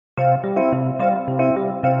Happy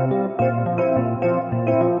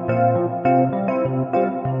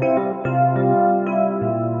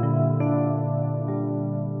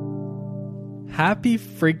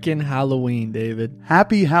freaking Halloween, David.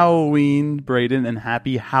 Happy Halloween, Brayden, and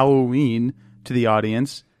happy Halloween to the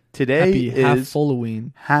audience. Today Happy is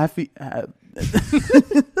Half-oween. Happy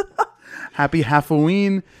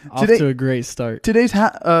Half-oween. Off to a great start. Today's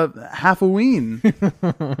Half-oween.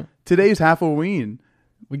 Today's Half-oween.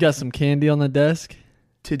 We got some candy on the desk.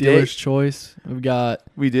 Today, Dealer's choice. We've got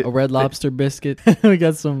a Red Lobster biscuit. We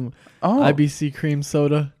got some IBC cream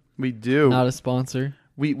soda. We do. Not a sponsor.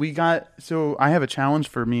 We got, so I have a challenge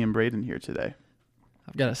for me and Brayden here today.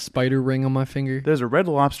 I've got a spider ring on my finger. There's a Red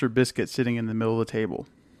Lobster biscuit sitting in the middle of the table.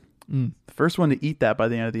 The first one to eat that by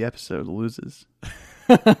the end of the episode loses.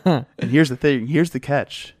 And here's the thing. Here's the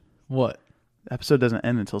catch. What? The episode doesn't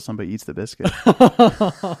end until somebody eats the biscuit.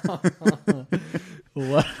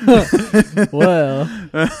 Well,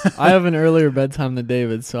 I have an earlier bedtime than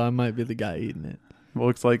David, so I might be the guy eating it. Well,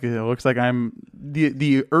 it looks like I'm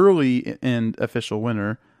the early and official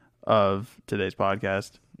winner of today's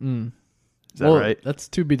podcast. Is that right? That's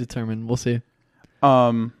to be determined. We'll see.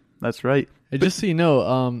 That's right. Hey, just so you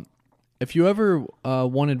know, if you ever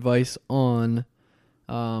want advice on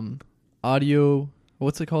audio,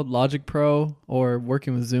 what's it called, Logic Pro, or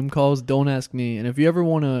working with Zoom calls, don't ask me. And if you ever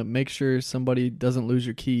want to make sure somebody doesn't lose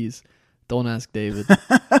your keys, don't ask David.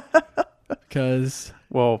 Because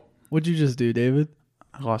what'd you just do, David?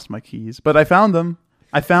 I lost my keys, but I found them.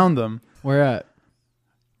 Where at?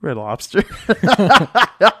 Red Lobster.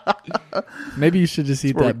 Maybe you should just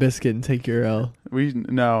eat that biscuit and take your L.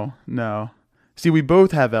 No. See, we've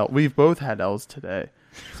both had L's today.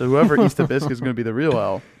 So whoever eats the biscuit is going to be the real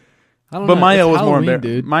L. I don't know. My L is more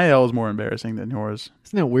embarrassing. My L is more embarrassing than yours.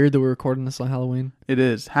 Isn't it weird that we're recording this on Halloween? It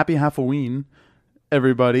is. Happy Half-oween,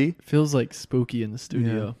 everybody. Feels like spooky in the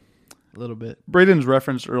studio. Yeah. A little bit. Brayden's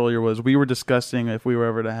reference earlier was we were discussing if we were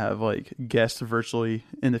ever to have like guests virtually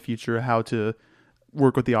in the future, how to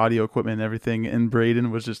work with the audio equipment and everything. And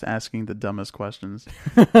Brayden was just asking the dumbest questions.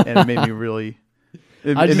 And it made me really...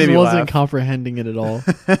 I just wasn't comprehending it at all.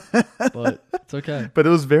 But it's okay. But it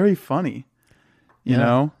was very funny. You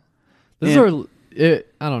know? This is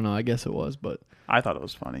I don't know. I guess it was, but... I thought it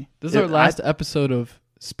was funny. This is our last episode of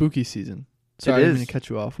spooky season. Sorry, I didn't mean to cut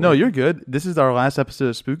you off. No, you're good. This is our last episode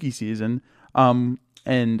of spooky season. And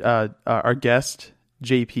our guest,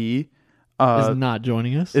 JP... is not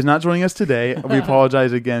joining us today. We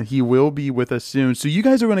apologize again. He will be with us soon. So you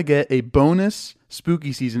guys are going to get a bonus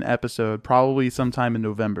spooky season episode probably sometime in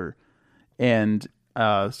November. And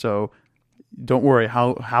so don't worry.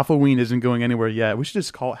 Half-oween isn't going anywhere yet. We should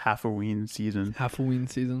just call it Half-oween season. Half-oween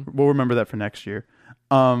season. We'll remember that for next year.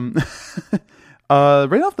 Right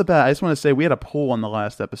off the bat, I just want to say we had a poll on the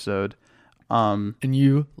last episode. And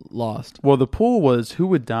you lost. Well, the poll was who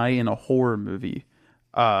would die in a horror movie.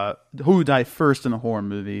 Who would die first in a horror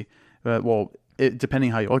movie?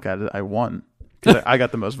 Depending how you look at it, I won because I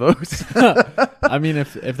got the most votes. I mean,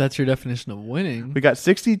 if that's your definition of winning, we got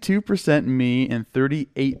 62% me and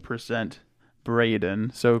 38%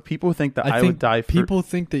 Brayden. So people think that I would die first. People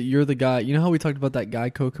think that you're the guy. You know how we talked about that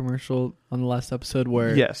Geico commercial on the last episode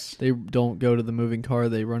where they don't go to the moving car,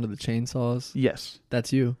 they run to the chainsaws? Yes.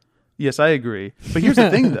 That's you. Yes, I agree. But here's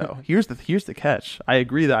the thing, though. Here's the catch. I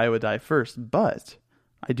agree that I would die first, but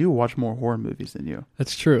I do watch more horror movies than you.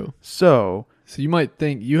 That's true. So you might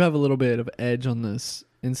think you have a little bit of edge on this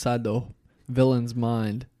inside the villain's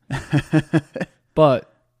mind. But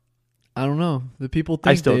I don't know. The people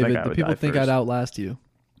think, I'd outlast you.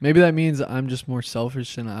 Maybe that means I'm just more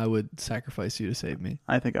selfish and I would sacrifice you to save me.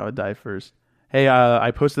 I think I would die first. Hey,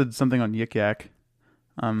 I posted something on Yik Yak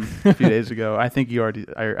a few days ago. I think I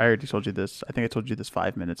already told you this. I think I told you this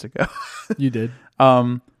 5 minutes ago. You did.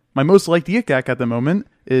 My most liked Yik Yak at the moment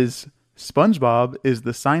is SpongeBob is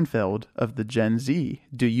the Seinfeld of the Gen Z.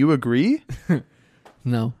 Do you agree?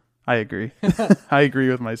 No. I agree. I agree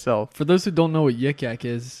with myself. For those who don't know what Yik Yak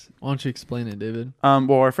is, why don't you explain it, David?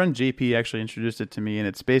 Well, our friend JP actually introduced it to me, and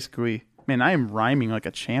it's basically, man, I am rhyming like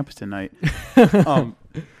a champ tonight.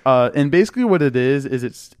 And basically what it is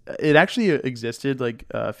it actually existed like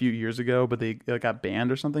a few years ago, but they got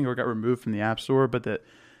banned or something, or got removed from the App Store, but that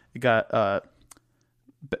it got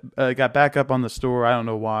back up on the store. I don't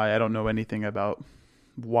know why. I don't know anything about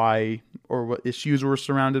why or what issues were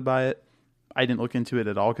surrounded by it. I didn't look into it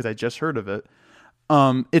at all because I just heard of it.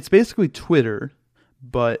 It's basically Twitter,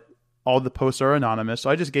 but all the posts are anonymous. So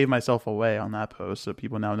I just gave myself away on that post, so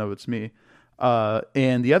people now know it's me.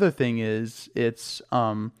 And the other thing is, it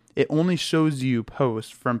only shows you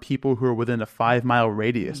posts from people who are within a 5 mile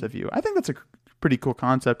radius of you. I think that's a pretty cool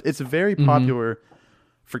concept. It's very popular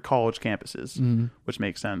for college campuses, which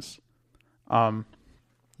makes sense.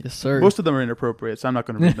 Yes, sir. Most of them are inappropriate, so I'm not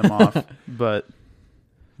going to read them off. But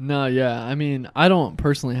no, yeah. I mean, I don't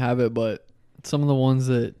personally have it, but some of the ones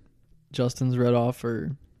that Justin's read off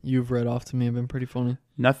or you've read off to me have been pretty funny.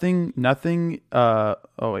 Nothing. Oh,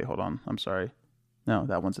 wait, hold on. I'm sorry. No,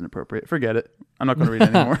 that one's inappropriate. Forget it. I'm not going to read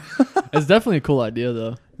it anymore. It's definitely a cool idea,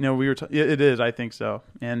 though. No, it is. I think so.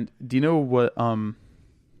 And do you know what? I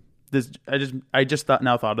just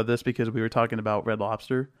thought of this because we were talking about Red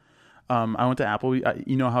Lobster. I went to Applebee's.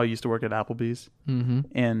 You know how I used to work at Applebee's,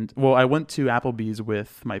 and I went to Applebee's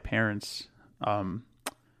with my parents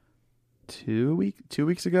 2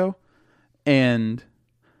 weeks ago, and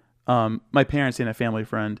my parents and a family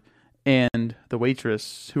friend, and the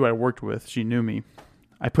waitress who I worked with, she knew me.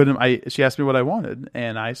 She asked me what I wanted,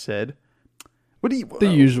 and I said, the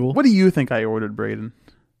usual. What do you think I ordered, Brayden?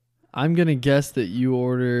 I'm gonna guess that you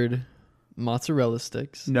ordered mozzarella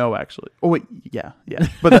sticks. No, actually. Oh wait, yeah.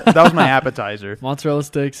 But that was my appetizer. Mozzarella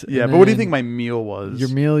sticks. Yeah, but what do you think my meal was? Your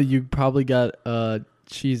meal, you probably got a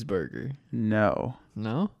cheeseburger. No.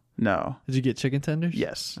 Did you get chicken tenders?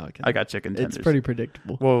 Yes. Okay. I got chicken tenders. It's pretty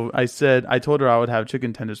predictable. Well, I told her I would have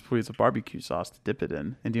chicken tenders, please, with barbecue sauce to dip it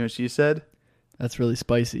in. And do you know what she said? That's really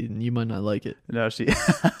spicy, and you might not like it. No, she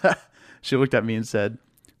looked at me and said,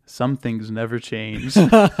 "Some things never change."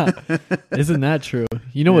 Isn't that true?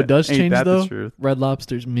 You know what does change, though? The truth? Red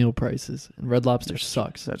Lobster's meal prices. And Red Lobster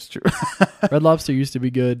sucks. That's true. Red Lobster used to be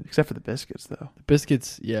good. Except for the biscuits, though. The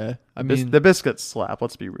biscuits, yeah. I mean, the biscuits slap.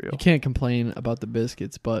 Let's be real. You can't complain about the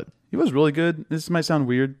biscuits, but... It was really good. This might sound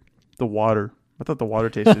weird. The water. I thought the water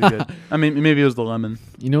tasted good. I mean, maybe it was the lemon.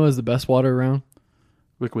 You know what was the best water around?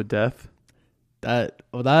 Liquid Death. That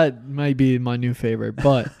might be my new favorite,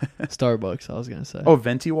 but Starbucks, I was going to say. Oh,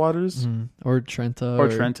 Venti waters? Or Trenta. Or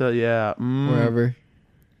Trenta, yeah. Wherever.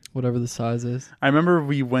 Whatever the size is. I remember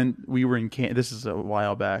we were in this is a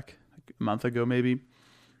while back, like a month ago maybe.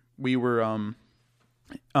 We were in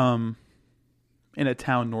a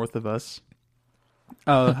town north of us.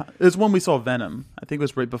 It was when we saw Venom. I think it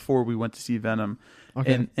was right before we went to see Venom.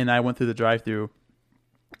 Okay. And I went through the drive-thru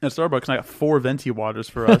at Starbucks and I got 4 Venti waters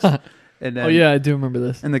for us. And then, oh yeah, I do remember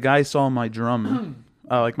this. And the guy saw my drum,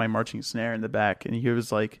 like my marching snare in the back, and he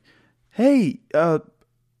was like, "Hey, are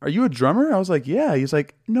you a drummer?" I was like, "Yeah." He's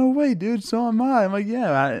like, "No way, dude. So am I." I'm like,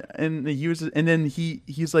 "Yeah." And then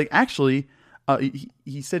he's like, actually,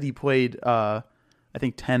 he said he played, I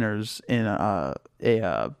think tenors in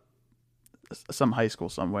some high school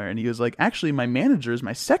somewhere, and he was like, "Actually, my manager is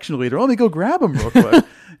my section leader. Let me go grab him real quick."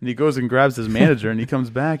 And he goes and grabs his manager, and he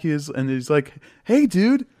comes back. He's like, "Hey,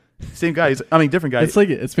 dude." Same guy. Different guy.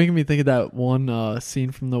 It's making me think of that one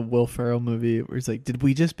scene from the Will Ferrell movie where he's like, "Did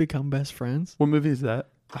we just become best friends?" What movie is that?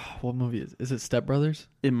 Oh, what movie is it? Step Brothers?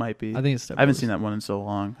 It might be. I think it's Step Brothers. I haven't seen that one in so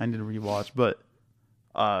long. I need to rewatch. But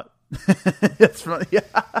that's funny. Yeah,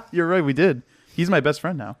 you're right. We did. He's my best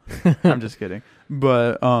friend now. I'm just kidding.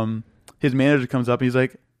 But his manager comes up and he's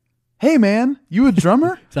like, "Hey man, you a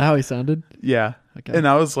drummer?" Is that how he sounded? Yeah. Okay. And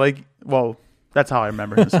I was like, well, that's how I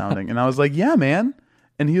remember him sounding. And I was like, "Yeah, man."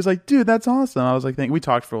 And he was like, "Dude, that's awesome." I was like, we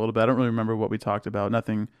talked for a little bit. I don't really remember what we talked about.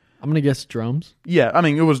 Nothing. I'm going to guess drums. Yeah, I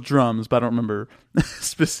mean, it was drums, but I don't remember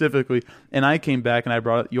specifically. And I came back and I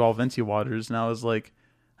brought you all Venti waters. And I was like,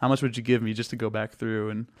 "How much would you give me just to go back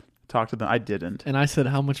through and talk to them?" I didn't. And I said,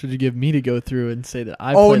 "How much would you give me to go through and say that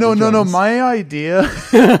I Oh, played the drums?"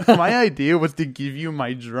 No. My idea was to give you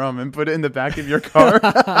my drum and put it in the back of your car.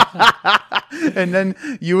 And then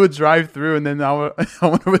you would drive through, and then I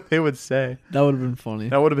wonder what they would say. That would have been funny.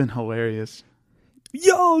 That would have been hilarious.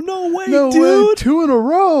 Yo, no way, no dude. Way, 2 in a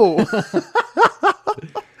row.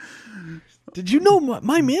 Did you know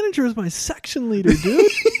my manager is my section leader,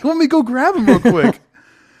 dude? Let me go grab him real quick.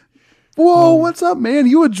 Whoa, what's up, man?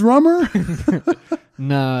 You a drummer?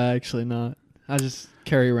 No, actually not. I just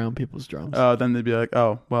carry around people's drums. Oh, then they'd be like,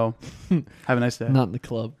 "Oh, well, have a nice day." Not in the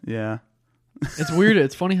club. Yeah. It's weird.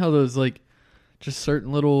 It's funny how those just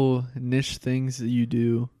certain little niche things that you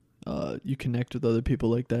do, you connect with other people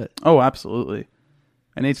like that. Oh, absolutely.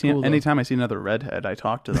 Anytime Cool, I see another redhead, I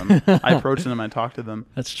talk to them. I approach them, I talk to them.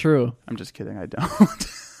 That's true. I'm just kidding. I don't.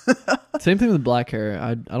 Same thing with black hair.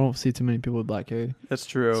 I don't see too many people with black hair. That's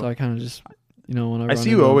true. So I kind of just, when I see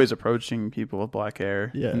you always approaching people with black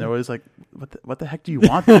hair. Yeah. And they're always like, what the heck do you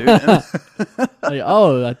want, dude?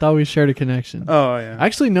 I thought we shared a connection. Oh, yeah.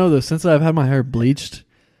 Actually, no, though. Since I've had my hair bleached,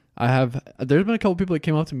 there's been a couple people that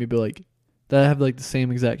came up to me be like, that have the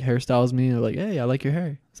same exact hairstyle as me. And they're like, "Hey, I like your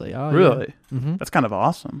hair." It's like, "Oh, really?" Yeah. Mm-hmm. That's kind of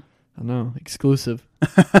awesome. I know. Exclusive.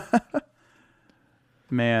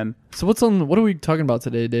 Man. So what are we talking about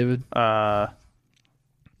today, David?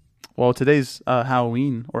 Well, today's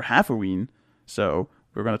Halloween or Half-oween, so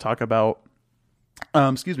we're going to talk about.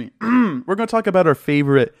 Excuse me. We're going to talk about our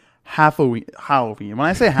favorite Halloween. When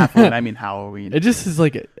I say Half-oween, I mean Halloween. It just is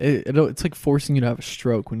like it's like forcing you to have a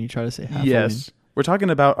stroke when you try to say Half-oween. Yes, we're talking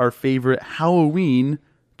about our favorite Halloween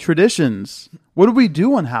traditions. What do we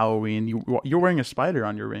do on Halloween? You're wearing a spider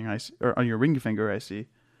on your ring, or on your ring finger. I see.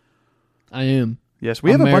 I am. Yes, I'm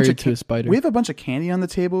have a bunch of to a spider. We have a bunch of candy on the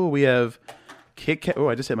table. We have Kit Kat. Oh,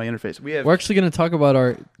 I just hit my interface. We're actually going to talk about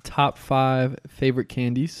our top 5 favorite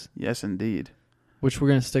candies. Yes, indeed. Which we're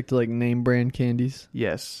going to stick to like name brand candies.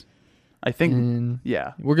 Yes, I think.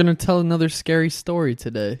 Yeah, we're going to tell another scary story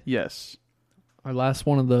today. Yes, our last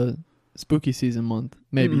one of the spooky season month,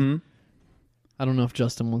 maybe. Mm-hmm. I don't know if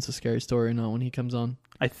Justin wants a scary story or not when he comes on.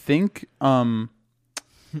 I think. I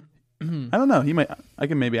don't know. He might. I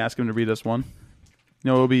can maybe ask him to read us one.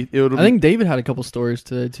 It'll be. I think David had a couple stories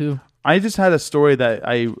today too. I just had a story that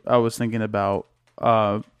I was thinking about.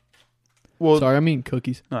 Well, sorry, I mean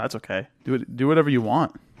cookies. No, that's okay. Do whatever you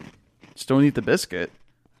want. Just don't eat the biscuit,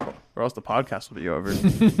 or else the podcast will be over. As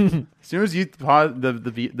soon as you eat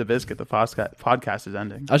the biscuit, the podcast is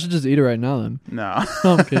ending. I should just eat it right now then. No,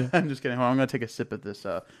 okay. I'm just kidding. Hold on, I'm gonna take a sip of this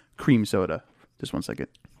cream soda. Just 1 second.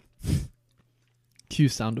 Cue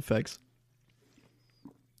sound effects.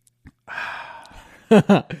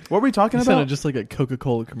 What were we talking you about? Sounded just like a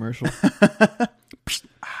Coca-Cola commercial.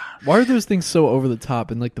 Why are those things so over the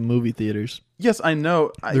top in like the movie theaters? Yes, I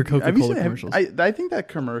know. They're Coca-Cola commercials. I think that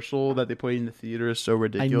commercial that they play in the theater is so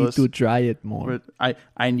ridiculous. I need to try it more.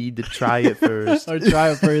 I need to try it first. Or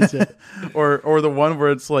try it first. Yeah. or the one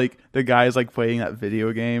where it's like the guy's like playing that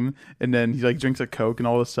video game and then he like drinks a Coke and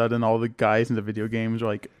all of a sudden all the guys in the video games are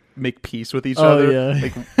like make peace with each other. Yeah.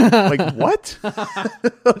 Like what?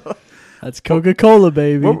 That's Coca-Cola,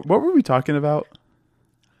 baby. What were we talking about?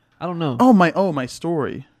 I don't know. My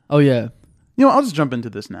story. Oh yeah. I'll just jump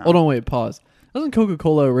into this now. Hold on, wait, pause. Wasn't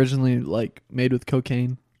Coca-Cola originally like made with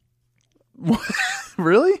cocaine?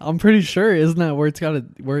 Really? I'm pretty sure. Isn't that where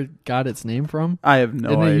it got its name from? I have no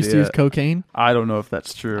idea. Didn't they used to use cocaine? I don't know if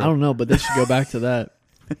that's true. I don't know, but they should go back to that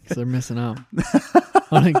because they're missing out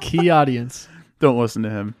on a key audience. Don't listen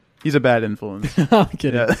to him. He's a bad influence. I'm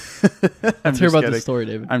kidding. Yeah. Let's hear about the story,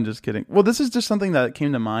 David. I'm just kidding. Well, this is just something that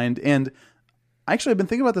came to mind, and actually, I've been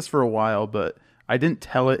thinking about this for a while, but I didn't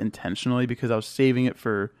tell it intentionally because I was saving it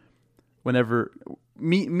for whenever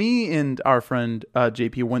me and our friend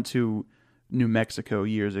JP went to New Mexico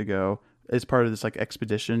years ago as part of this like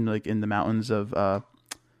expedition, like in the mountains of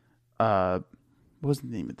what was the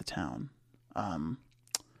name of the town?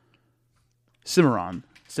 Cimarron.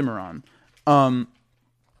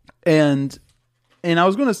 And I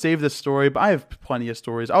was going to save this story, but I have plenty of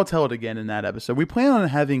stories. I'll tell it again in that episode. We plan on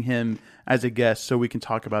having him as a guest so we can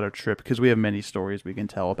talk about our trip because we have many stories we can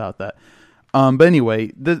tell about that. But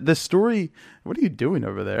anyway, the story... What are you doing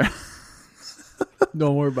over there?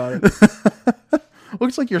 Don't worry about it.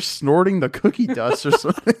 Looks like you're snorting the cookie dust or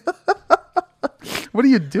something. What are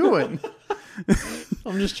you doing?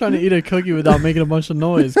 I'm just trying to eat a cookie without making a bunch of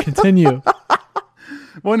noise. Continue.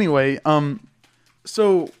 Well, anyway,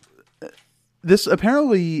 so... This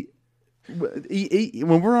apparently,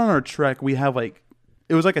 when we're on our trek, we have it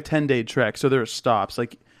was like a 10-day trek. So there are stops.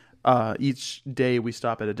 Like each day we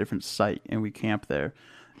stop at a different site and we camp there.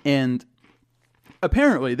 And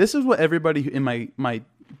apparently this is what everybody in my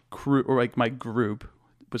crew or like my group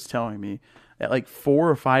was telling me. At like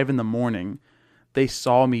 4 or 5 in the morning, they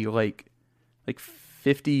saw me like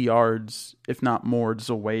 50 yards, if not more,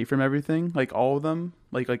 just away from everything. Like all of them,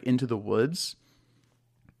 like into the woods.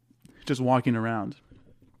 Just walking around,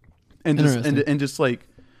 and then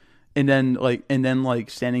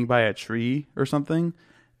standing by a tree or something,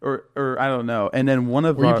 or I don't know. And then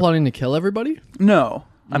were you plotting to kill everybody? No,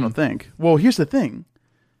 I don't think. Well, here's the thing.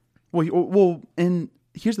 And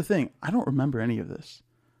here's the thing. I don't remember any of this.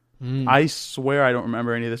 I swear I don't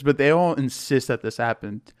remember any of this. But they all insist that this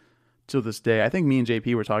happened till this day. I think me and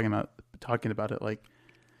JP were talking about it like.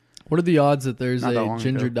 What are the odds that there's a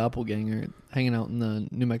ginger doppelganger hanging out in the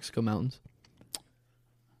New Mexico mountains?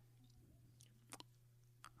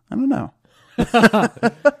 I don't know.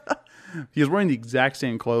 He was wearing the exact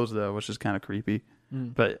same clothes though, which is kind of creepy.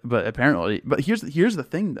 But apparently, here's the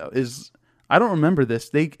thing though is I don't remember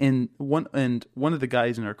this. One of the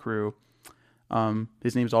guys in our crew,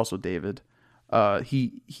 his name's also David.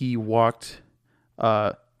 He walked.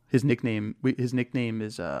 His nickname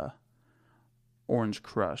is Orange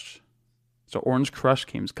Crush. So Orange Crush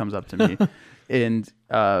comes up to me and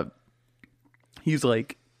he's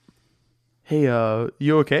like, "Hey,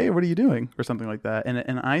 you okay? What are you doing?" or something like that.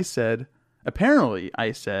 And I said, apparently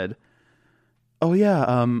I said, oh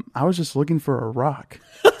yeah, I was just looking for a rock.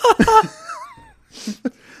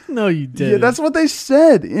 No, you didn't. Yeah, that's what they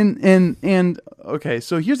said. And okay,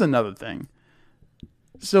 so here's another thing.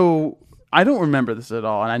 So I don't remember this at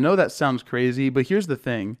all, and I know that sounds crazy, but here's the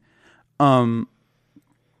thing.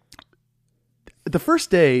 The first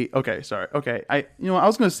day, I was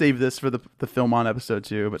going to save this for the film on episode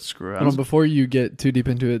 2, but screw it. Before you get too deep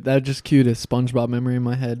into it, that just cued a SpongeBob memory in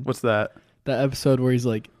my head. What's that? That episode where he's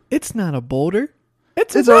like, "It's not a boulder,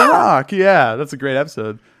 it's a rock." Yeah, that's a great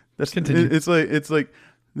episode. Continue. It's like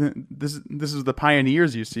this is the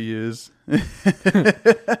pioneers used to use.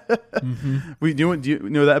 Mm-hmm. Do you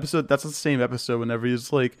know that episode? That's the same episode. Whenever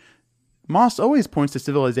he's like, moss always points to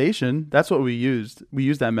civilization. That's what we used. We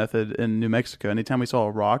used that method in New Mexico. Anytime we saw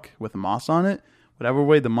a rock with moss on it, whatever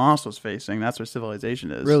way the moss was facing, that's where civilization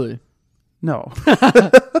is. Really? No.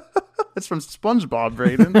 That's from SpongeBob,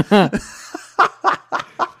 Brayden.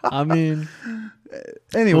 I mean,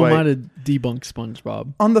 anyway, who am I to debunk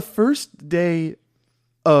SpongeBob? On the first day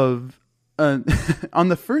of our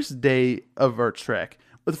trek,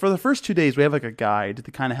 but for the first 2 days, we have like a guide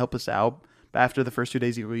to kind of help us out. But after the first 2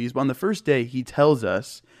 days, he leaves. But on the first day, he tells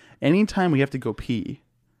us anytime we have to go pee,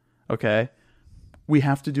 okay, we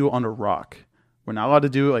have to do it on a rock. We're not allowed to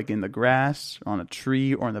do it like in the grass, or on a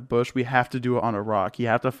tree, or in the bush. We have to do it on a rock. You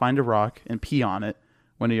have to find a rock and pee on it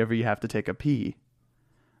whenever you have to take a pee.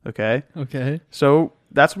 Okay? Okay. So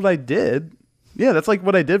that's what I did. Yeah, that's like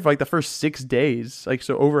what I did for like the first 6 days. Like,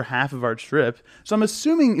 so over half of our trip. So I'm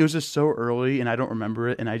assuming it was just so early and I don't remember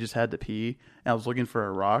it and I just had to pee and I was looking for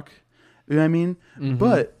a rock. You know what I mean? Mm-hmm.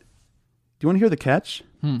 But do you want to hear the catch?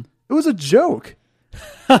 It was a joke.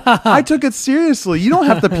 I took it seriously. You don't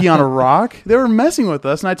have to pee on a rock. They were messing with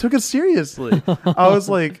us, and I took it seriously. I was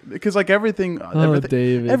like, because like everything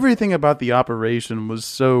about the operation was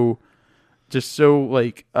so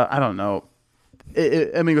like I don't know.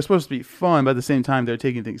 I mean, it was supposed to be fun, but at the same time, they're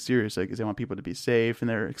taking things seriously because they want people to be safe, and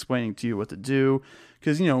they're explaining to you what to do.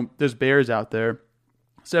 Because there's bears out there,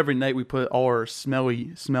 so every night we put all our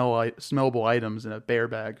smellable items in a bear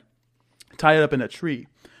bag, tie it up in a tree.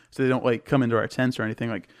 So they don't like come into our tents or anything,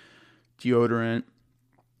 like deodorant,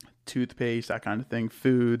 toothpaste, that kind of thing,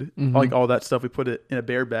 food, like all that stuff. We put it in a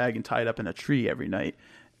bear bag and tie it up in a tree every night.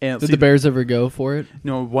 And did the bears ever go for it?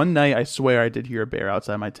 One night I swear I did hear a bear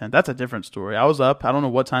outside my tent. That's a different story. I was up. I don't know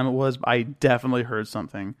what time it was, but I definitely heard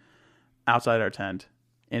something outside our tent,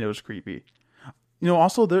 and it was creepy.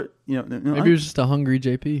 Also there. Maybe it was just a hungry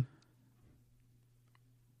JP.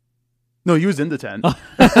 No, he was in the tent.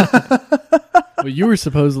 Well, you were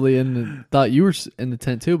supposedly thought you were in the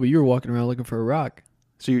tent too, but you were walking around looking for a rock.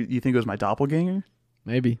 So you think it was my doppelganger?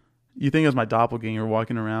 Maybe. You think it was my doppelganger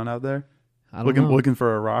walking around out there? I don't know. Looking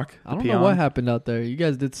for a rock? I don't know what happened out there. You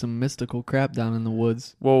guys did some mystical crap down in the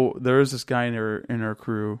woods. Well, there was this guy in our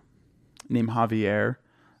crew named Javier,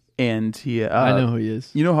 and he... I know who he is.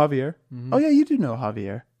 You know Javier? Mm-hmm. Oh, yeah, you do know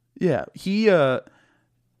Javier. Yeah, he...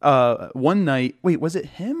 one night... Wait, was it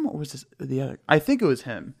him or was this the other? I think it was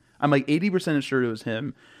him. I'm like 80% sure it was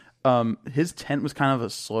him. His tent was kind of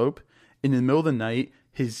a slope. In the middle of the night,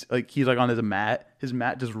 he's like on his mat. His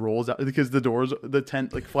mat just rolls out because the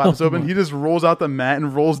tent like flaps open. He just rolls out the mat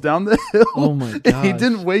and rolls down the hill. Oh my god! He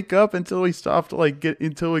didn't wake up until he stopped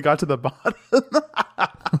until we got to the bottom.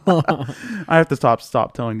 I have to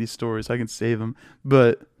stop telling these stories so I can save them,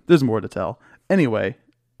 but there's more to tell. Anyway,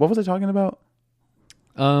 what was I talking about?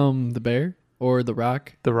 The bear or the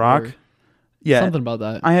rock? The rock. Yeah, something about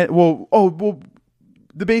that. I had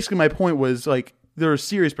basically my point was like there were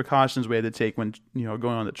serious precautions we had to take when going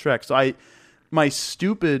on the trek. So how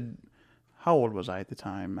old was I at the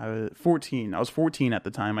time? I was 14. I was 14 at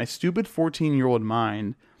the time. My stupid 14-year-old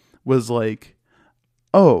mind was like,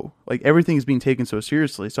 oh, like everything's being taken so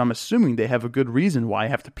seriously. So I'm assuming they have a good reason why I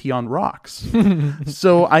have to pee on rocks.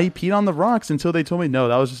 So I peed on the rocks until they told me no,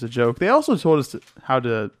 that was just a joke. They also told us how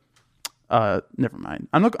to. Never mind.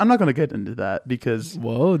 I'm not going to get into that because.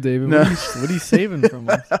 Whoa, David! No. What are you saving from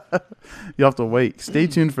us? You'll have to wait. Stay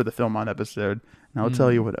tuned for the film on episode, and I'll tell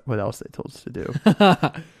you what else they told us to do.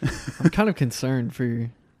 I'm kind of concerned for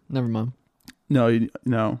you. Never mind.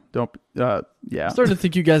 No, don't. Yeah. I'm starting to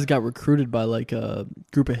think you guys got recruited by like a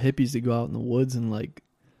group of hippies to go out in the woods and like.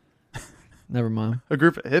 Never mind. A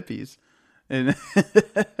group of hippies, and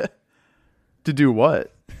to do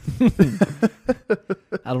what?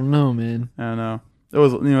 I don't know, man. I don't know. It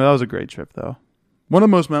was, that was a great trip though. One of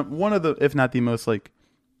the, if not the most like,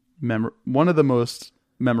 one of the most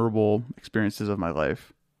memorable experiences of my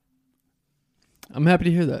life. I'm happy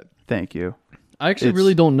to hear that. Thank you. I actually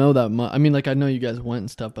really don't know that much. I mean, like I know you guys went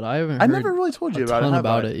and stuff, but I haven't. I never really told you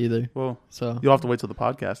about it. Either. Well, so you'll have to wait till the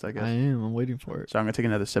podcast, I guess. I'm waiting for it. So I'm gonna take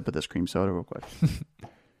another sip of this cream soda real quick.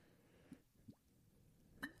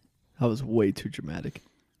 That was way too dramatic.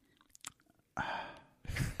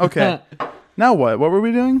 Okay. Now what? What were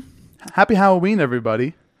we doing? Happy Halloween,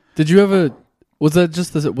 everybody. Did you have a... Was that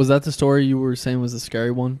the story you were saying was the scary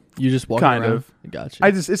one? You just walked around? Kind of. Gotcha.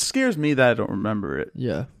 It scares me that I don't remember it.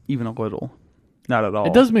 Yeah. Even a little. Not at all.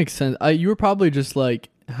 It does make sense. You were probably just like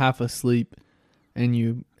half asleep and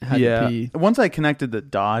you had to pee. Once I connected the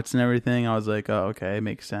dots and everything, I was like, oh, okay, it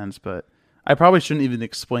makes sense. But I probably shouldn't even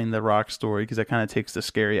explain the rock story because that kind of takes the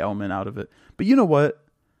scary element out of it. But you know what?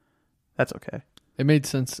 That's okay. It made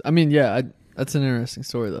sense. I mean, yeah, that's an interesting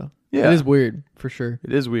story though. Yeah. It is weird, for sure.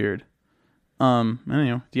 It is weird.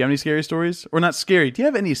 Anyway, do you have any scary stories? Or not scary. Do you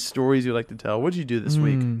have any stories you'd like to tell? What'd you do this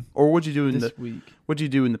week? Or what'd you do this week? What'd you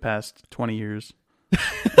do in the past 20 years?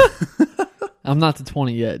 I'm not to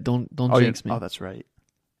 20 yet. Don't jinx me. Oh, that's right.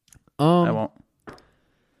 I won't.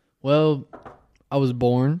 Well, I was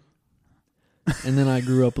born, and then I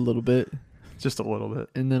grew up a little bit. Just a little bit.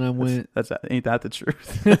 And then I went... Ain't that the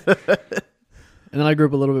truth? And then I grew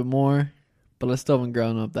up a little bit more, but I still haven't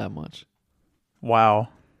grown up that much. Wow.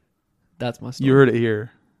 That's my story. You heard it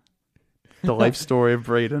here. The life story of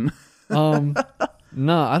Brayden.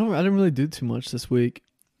 No, I didn't really do too much this week.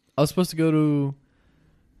 I was supposed to go to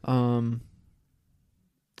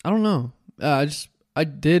I don't know. I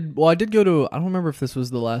did go to, I don't remember if this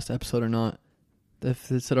was the last episode or not. If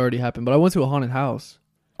this had already happened, but I went to a haunted house.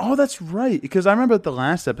 Oh, that's right. Because I remember at the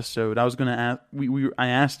last episode, I was going to ask, I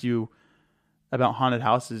asked you about haunted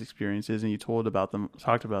houses experiences, and you talked about them.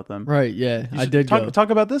 Right? Yeah, I did talk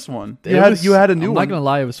about this one. You had a new one. I'm not gonna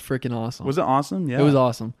lie, it was freaking awesome. Was it awesome? Yeah, it was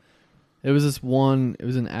awesome. It was this one. It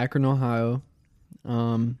was in Akron, Ohio,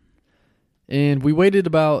 and we waited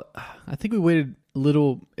about. I think we waited a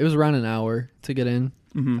little. It was around an hour to get in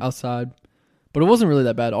outside, but it wasn't really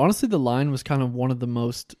that bad. Honestly, the line was kind of one of the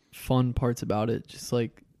most fun parts about it. Just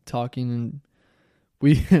like talking,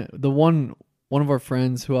 and one of our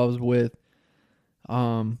friends who I was with.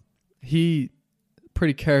 He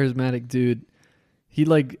pretty charismatic dude. He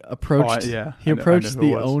like approached approached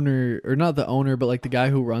the owner, or not the owner, but like the guy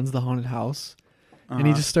who runs the haunted house. And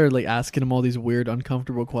he just started like asking him all these weird,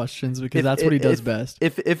 uncomfortable questions because that's what he does best.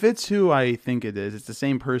 If it's who I think it is, it's the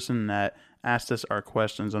same person that asked us our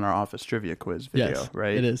questions on our office trivia quiz video,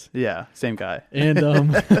 right? It is. Yeah, same guy.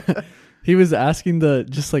 And he was asking the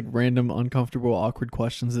just like random, uncomfortable, awkward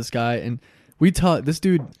questions. This guy, and this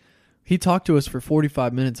dude. He talked to us for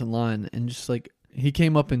 45 minutes in line, and just like he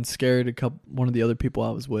came up and scared one of the other people I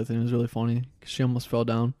was with, and it was really funny because she almost fell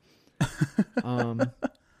down.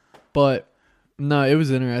 But no, it was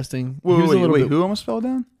interesting. Wait, who almost fell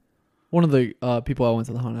down? One of the people I went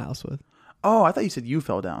to the haunted house with. Oh, I thought you said you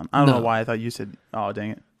fell down. I don't know why I thought you said. Oh, dang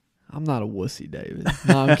it! I'm not a wussy, David.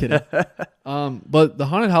 No, I'm kidding. But the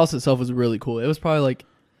haunted house itself was really cool. It was probably like,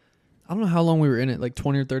 I don't know how long we were in it, like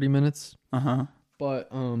 20 or 30 minutes. But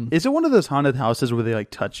is it one of those haunted houses where they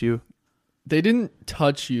like touch you? They didn't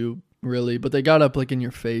touch you really, but they got up like in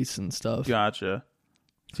your face and stuff. Gotcha.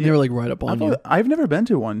 See, they were like right up on you. I've never been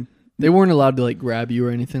to one. They weren't allowed to like grab you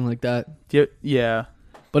or anything like that. Yeah.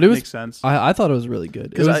 But it makes sense. I thought it was really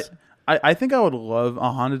good. Because I think I would love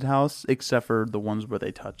a haunted house, except for the ones where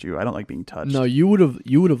they touch you. I don't like being touched. No, you would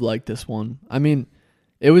have liked this one. I mean,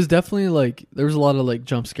 it was definitely like there was a lot of like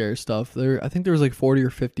jump scare stuff. I think there was like 40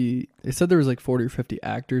 or 50. They said there was like 40 or 50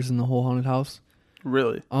 actors in the whole haunted house.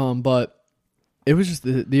 Really? But it was just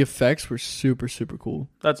the effects were super super cool.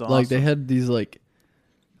 That's awesome. Like they had these like,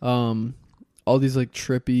 all these like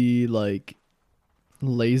trippy like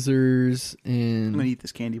lasers and I'm gonna eat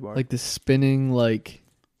this candy bar. Like this spinning like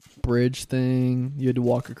bridge thing you had to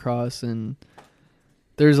walk across, and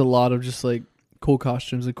there's a lot of just like cool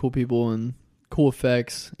costumes and cool people and cool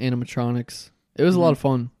effects, animatronics. It was a lot of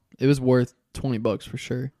fun. It was worth $20 for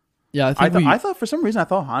sure. Yeah, I thought for some reason I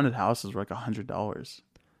thought haunted houses were like $100.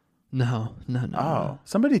 No. Oh,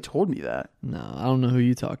 somebody told me that. No, I don't know who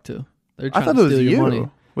you talked to. I thought it was you. Money.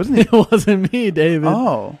 Wasn't it? It wasn't me, David.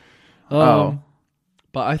 Oh. But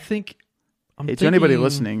I think to anybody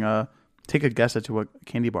listening, take a guess at what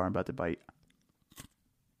candy bar I'm about to bite.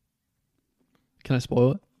 Can I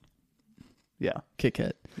spoil it? Yeah. Kit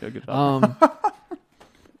Kat. Yeah, good job.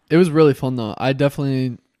 It was really fun though. I had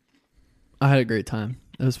a great time.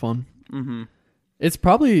 It was fun. Mm-hmm. It's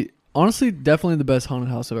probably, honestly, definitely the best haunted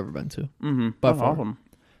house I've ever been to. Mm-hmm. By far. Awesome.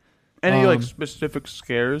 Any like specific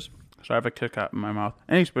scares? Sorry, I have a Kit Kat in my mouth.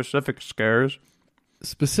 Any specific scares?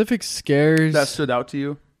 Specific scares that stood out to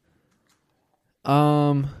you?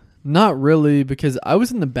 Not really, because I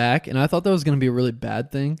was in the back, and I thought that was going to be a really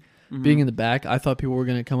bad thing. Mm-hmm. Being in the back, I thought people were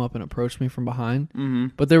going to come up and approach me from behind. Mm-hmm.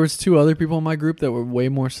 But there was 2 other people in my group that were way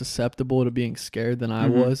more susceptible to being scared than I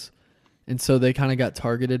was. And so they kind of got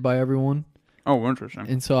targeted by everyone. Oh, interesting.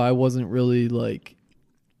 And so I wasn't really like...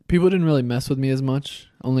 People didn't really mess with me as much,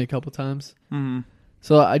 only a couple times. Mm-hmm.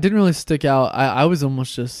 So I didn't really stick out. I was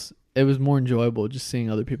almost just... It was more enjoyable just seeing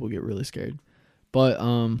other people get really scared. But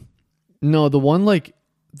no, the one like...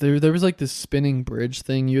 There was like this spinning bridge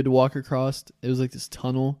thing you had to walk across. It was like this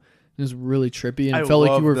tunnel. It was really trippy, and it felt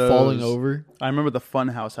like you were falling over. I remember the Fun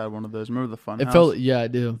House had one of those. Remember the Fun House? Felt, yeah, I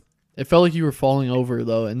do. It felt like you were falling over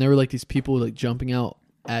though, and there were like these people like jumping out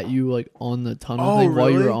at you like on the tunnel thing while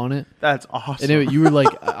you were on it. That's awesome. And you were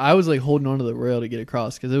like, I was like holding onto the rail to get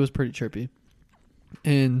across because it was pretty trippy,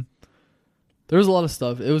 and there was a lot of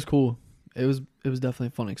stuff. It was cool. It was definitely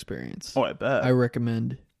a fun experience. Oh, I bet. I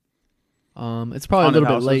recommend. It's probably a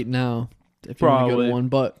little bit late now if you want to go to one,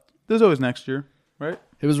 but there's always next year, right?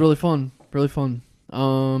 It was really fun. Really fun.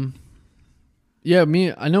 Yeah,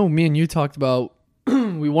 I know me and you talked about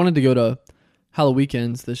we wanted to go to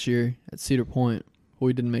Halloweekends this year at Cedar Point, but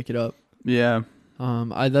we didn't make it up. Yeah.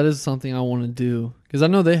 That is something I want to do because I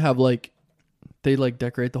know they have they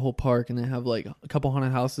decorate the whole park and they have like a couple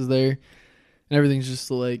haunted houses there, and everything's just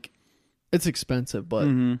like it's expensive, but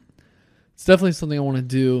it's definitely something I want to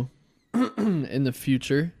do in the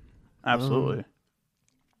future. Absolutely.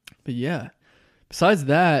 But yeah. Besides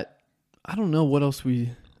that, I don't know what else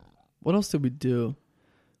did we do?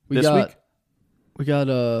 We got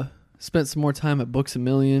spent some more time at Books A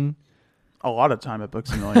Million. A lot of time at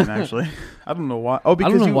Books A Million, actually. I don't know why. Oh,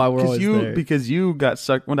 because I don't know why we're always there. Because you got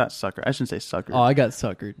sucked. Well, not suckered. I shouldn't say suckered. Oh, I got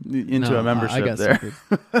suckered into a membership. I got suckered.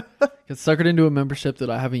 Got suckered into a membership that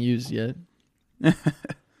I haven't used yet.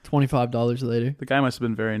 $25 later. The guy must have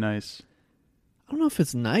been very nice. I don't know if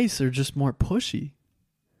it's nice or just more pushy.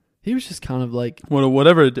 He was just kind of like...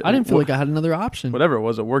 whatever. I didn't feel like I had another option. Whatever it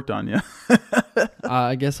was, it worked on you.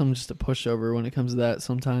 I guess I'm just a pushover when it comes to that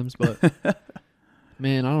sometimes. But,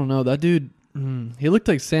 man, I don't know. That dude, he looked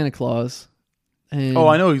like Santa Claus. And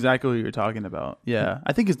I know exactly what you're talking about. Yeah.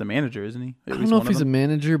 I think he's the manager, isn't he? I don't know if he's a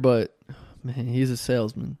manager, but, man, he's a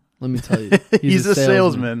salesman. Let me tell you. He's a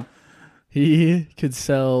salesman. He could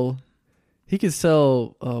sell...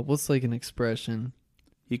 what's like an expression?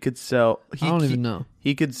 He could sell... I don't even know.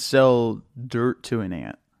 He could sell dirt to an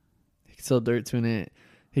ant. He could sell dirt to an ant.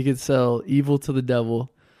 He could sell evil to the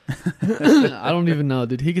devil. I don't even know,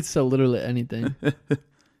 dude. He could sell literally anything.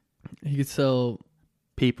 He could sell...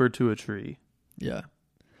 paper to a tree. Yeah.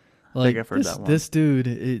 Like, I think I've heard that one. This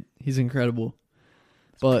dude, he's incredible.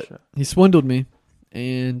 But he swindled me,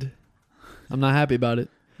 and I'm not happy about it.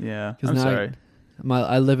 Yeah, I'm sorry.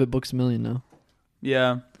 I live at Books A Million now.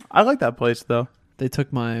 Yeah, I like that place though. They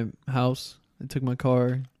took my house, they took my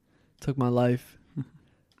car, took my life,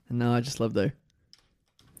 and now I just live there.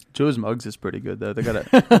 Joe's Mugs is pretty good though. They got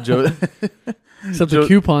a Joe. Except the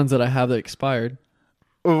coupons that I have that expired.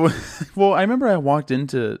 Well, I remember I walked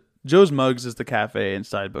into Joe's Mugs is the cafe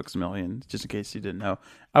inside Books A Million. Just in case you didn't know,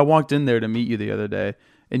 I walked in there to meet you the other day.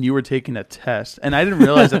 And you were taking a test, and I didn't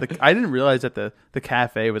realize that the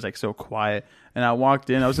cafe was like so quiet. And I walked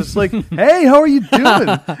in, I was just like, "Hey, how are you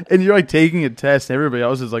doing?" And you're like taking a test. And everybody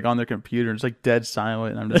else is like on their computer, and it's like dead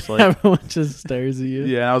silent. And I'm just like, everyone just stares at you.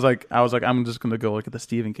 Yeah, and I was like, I'm just gonna go look at the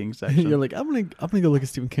Stephen King section. You're like, I'm gonna go look at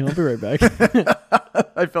Stephen King. I'll be right back.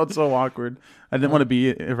 I felt so awkward. I didn't want to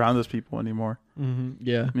be around those people anymore. Mm-hmm.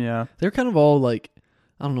 Yeah, yeah. They're kind of all like,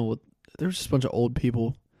 I don't know what. There's just a bunch of old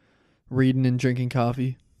people reading and drinking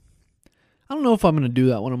coffee. I don't know if I'm going to do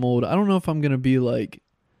that when I'm old. I don't know if I'm going to be like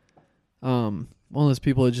one of those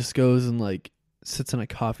people that just goes and like sits in a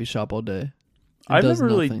coffee shop all day. I've never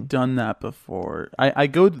really done that before. I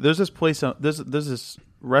go, there's this place, there's this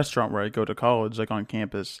restaurant where I go to college, like on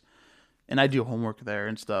campus, and I do homework there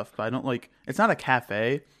and stuff, but I don't like, it's not a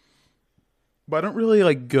cafe, but I don't really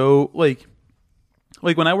like go, like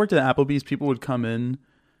when I worked at Applebee's, people would come in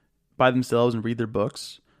by themselves and read their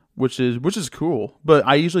books. Which is cool, but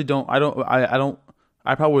I usually don't. I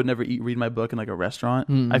probably would never read my book in like a restaurant.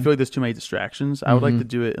 I feel like there's too many distractions. I would like to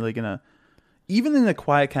do it like even in a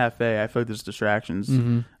quiet cafe. I feel like there's distractions.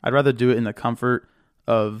 I'd rather do it in the comfort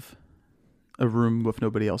of a room with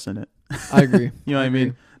nobody else in it. I agree. You know what I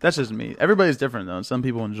mean? That's just me. Everybody's different though. Some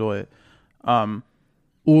people enjoy it.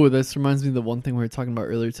 Ooh, this reminds me of the one thing we were talking about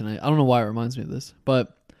earlier tonight. I don't know why it reminds me of this,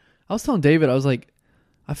 but I was telling David, I was like,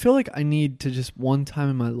 I feel like I need to just one time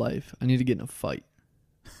in my life, I need to get in a fight.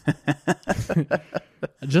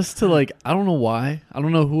 Just to like, I don't know why. I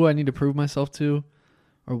don't know who I need to prove myself to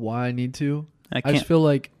or why I need to. I just feel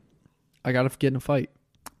like I got to get in a fight.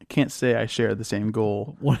 can't say I share the same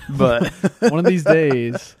goal, but one of these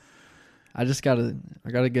days, I gotta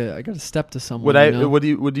step to someone. Would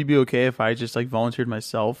you be okay if I just like volunteered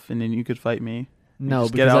myself and then you could fight me? No,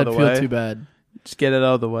 because I'd feel too bad. Just get it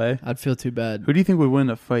out of the way. I'd feel too bad. Who do you think would win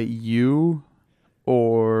a fight, you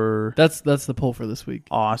or that's the poll for this week?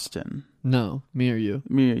 Austin. No, me or you.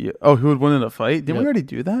 Me or you. Oh, who would win in a fight? Didn't we already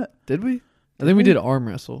do that? Did we? I think we did arm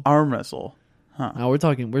wrestle. Arm wrestle. Huh. No, we're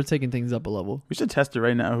taking things up a level. We should test it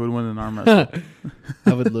right now. Who would win an arm wrestle?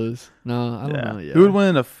 I would lose. No, I don't know yet. Who would win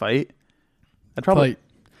in a fight? I'd probably fight.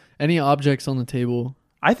 Any objects on the table.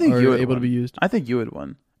 I think you would able to be used. I think you would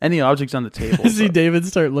win. Any objects on the table. See David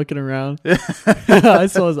start looking around. I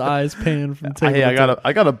saw his eyes pan from table. Hey,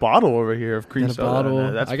 I got a bottle over here of cream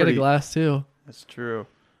soda. I got a glass too. That's true.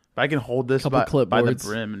 But I can hold this by the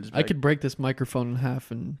brim. And I could break this microphone in half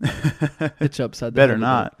and hit you upside the Better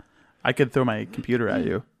not. I could throw my computer at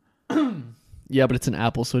you. Yeah, but it's an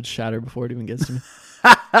Apple, so it'd shatter before it even gets to me.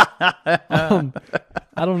 I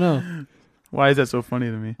don't know. Why is that so funny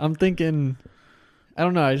to me? I'm thinking... I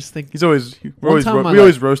don't know. I just think we always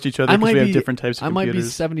roast each other because we have different types of computers. I might be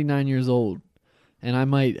 79 years old, and I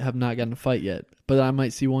might have not gotten a fight yet. But I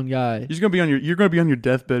might see one guy. You're gonna be on your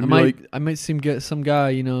deathbed. I might see some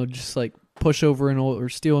guy, just like push over or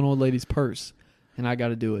steal an old lady's purse, and I got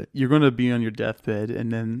to do it. You're gonna be on your deathbed,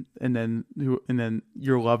 and then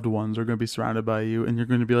your loved ones are gonna be surrounded by you, and you're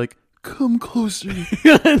gonna be like, "Come closer,"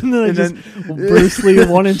 and then Bruce Lee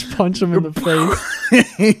 1-inch punch him in the face.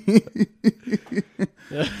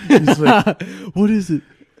 He's like, what is it?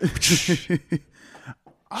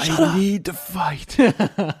 I need to fight.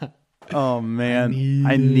 Oh man,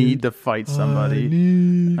 I need to fight somebody. I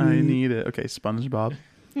need it. Okay, SpongeBob.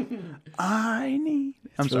 I'm really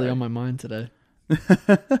sorry. on my mind today.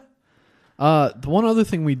 The one other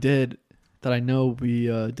thing we did that I know we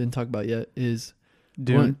didn't talk about yet is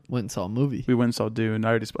Dune. Went and saw a movie. We went and saw Dune.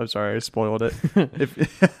 I'm sorry, I spoiled it.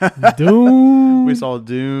 Dune. We saw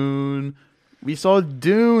Dune.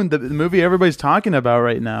 The movie everybody's talking about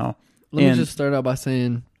right now. Let me just start out by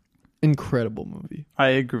saying, incredible movie. I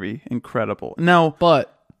agree, incredible. Now,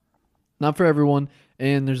 but not for everyone,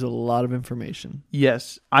 and there's a lot of information.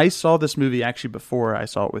 Yes, I saw this movie actually before I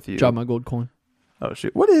saw it with you. Drop my gold coin. Oh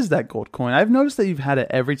shoot! What is that gold coin? I've noticed that you've had it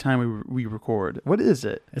every time we record. What is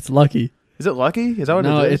it? It's lucky. Is it lucky? Is that what it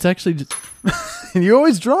is? No, it's actually just... And you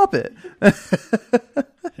always drop it.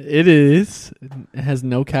 It is. It has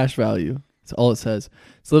no cash value. That's all it says.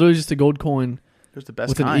 It's literally just a gold coin There's the best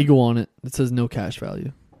with kind. an eagle on it that says no cash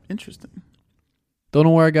value. Interesting. Don't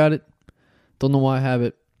know where I got it. Don't know why I have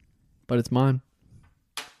it. But it's mine.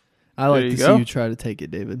 I like to see you try to take it,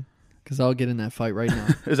 David. Because I'll get in that fight right now.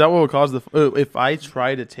 Is that what will cause the... if I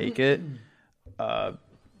try to take it,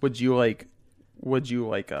 would you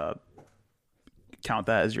count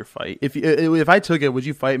that as your fight? If I took it, would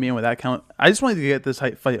you fight me, and would that count? I just wanted to get this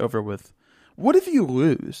fight over with. What if you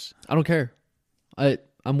lose? I don't care.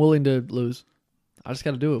 I'm willing to lose. I just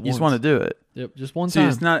got to do it once. You just want to do it. Yep, just one time.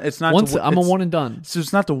 It's not once, I'm a one and done. So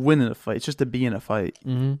it's not to win in a fight. It's just to be in a fight.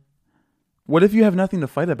 Mm-hmm. What if you have nothing to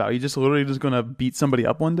fight about? You just literally just going to beat somebody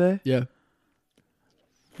up one day? Yeah.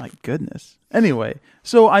 My goodness. Anyway,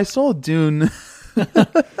 so I saw Dune.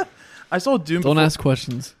 Don't ask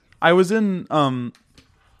questions. I was I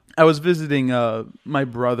was visiting my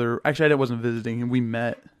brother. Actually, I wasn't visiting him. We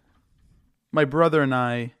met. My brother and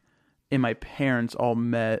I and my parents all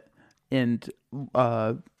met and we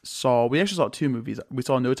actually saw two movies. We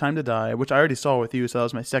saw No Time to Die, which I already saw with you, so that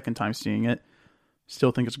was my second time seeing it.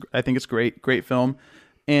 I think it's great film.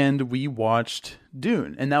 And we watched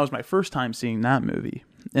Dune, and that was my first time seeing that movie.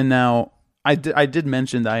 And now I did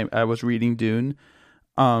mention that I was reading Dune.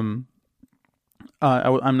 I'm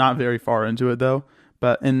not very far into it though,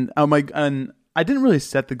 and I didn't really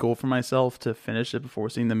set the goal for myself to finish it before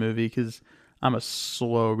seeing the movie because I'm a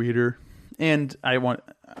slow reader, and I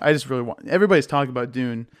just really want. Everybody's talking about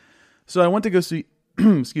Dune, so I went to go see.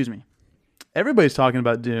 Excuse me. Everybody's talking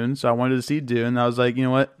about Dune, so I wanted to see Dune. And I was like, you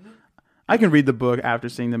know what? I can read the book after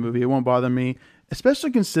seeing the movie. It won't bother me,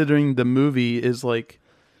 especially considering the movie is like.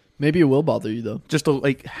 Maybe it will bother you though. Just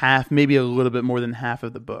half, maybe a little bit more than half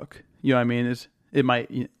of the book. You know what I mean? It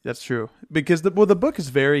might. That's true because the book is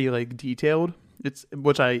very detailed.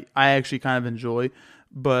 Which I actually kind of enjoy,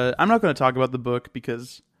 but I'm not going to talk about the book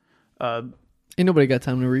because ain't nobody got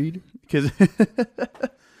time to read.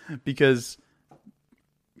 Because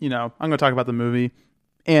I'm going to talk about the movie,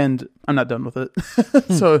 and I'm not done with it.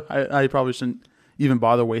 So I probably shouldn't even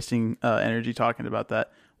bother wasting energy talking about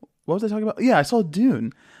that. What was I talking about? Yeah, I saw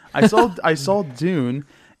Dune. I saw Dune,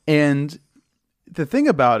 and the thing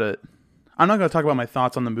about it, I'm not going to talk about my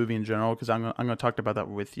thoughts on the movie in general because I'm going to talk about that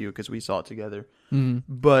with you because we saw it together. Mm-hmm.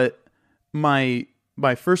 But my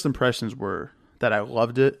first impressions were that I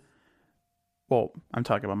loved it. Well, I'm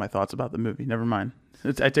talking about my thoughts about the movie. Never mind.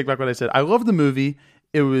 I take back what I said. I loved the movie.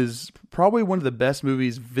 It was probably one of the best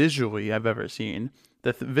movies visually I've ever seen.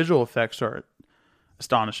 The visual effects are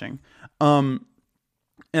astonishing. And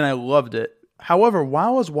I loved it. However, while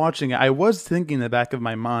I was watching it, I was thinking in the back of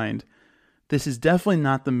my mind, this is definitely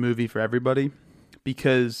not the movie for everybody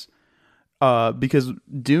because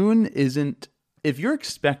Dune isn't, if you're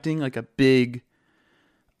expecting like a big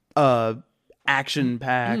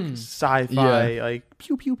action-packed sci-fi, like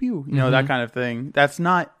pew pew pew, you know, that kind of thing, that's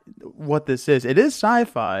not what this is. It is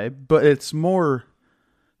sci-fi, but it's more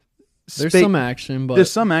there's some action, but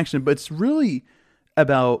it's really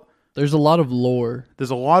about, there's a lot of lore.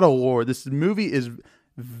 There's a lot of lore. This movie is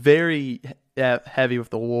very heavy with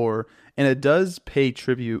the lore, and it does pay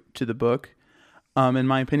tribute to the book. In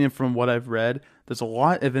my opinion, from what I've read, there's a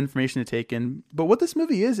lot of information to take in. But what this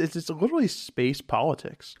movie is it's literally space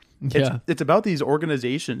politics. Yeah. It's about these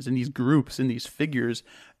organizations and these groups and these figures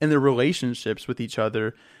and their relationships with each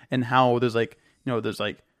other, and how there's like, you know, there's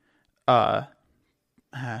like, I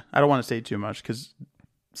don't want to say too much because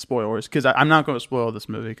spoilers, because I'm not going to spoil this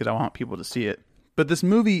movie because I want people to see it. But this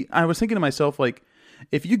movie, I was thinking to myself, like,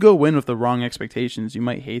 if you go in with the wrong expectations, you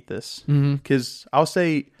might hate this. Because I'll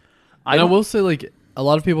say, I will say, like, a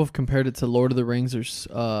lot of people have compared it to Lord of the Rings or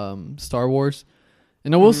Star Wars.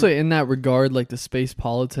 And I will say, in that regard, like the space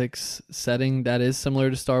politics setting, that is similar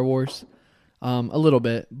to Star Wars. A little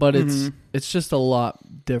bit, but it's just a lot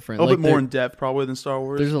different. A little bit more in depth probably than Star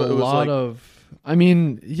Wars. There's a lot of, I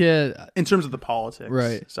mean, yeah. In terms of the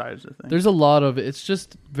politics side of the thing. There's a lot of, it's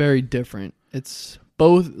just very different. It's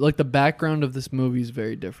both, like the background of this movie is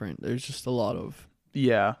very different. There's just a lot of.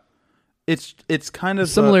 Yeah. It's kind of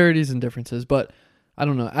similarities and differences, but I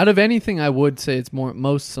don't know. Out of anything, I would say it's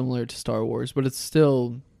most similar to Star Wars, but it's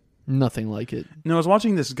still nothing like it. No, I was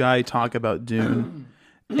watching this guy talk about Dune,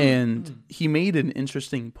 and he made an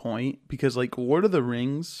interesting point because, like, Lord of the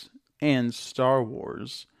Rings and Star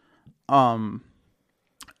Wars, Lord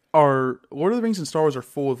of the Rings and Star Wars are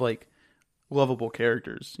full of like lovable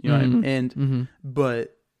characters, you know, what I mean? And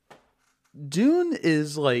but Dune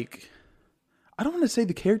is like, I don't want to say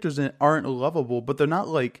the characters in it aren't lovable, but they're not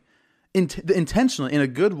like intentionally, in a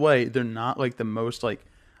good way, they're not like the most like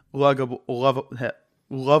lovable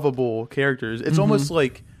characters. It's almost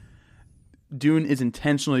like Dune is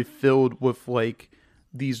intentionally filled with like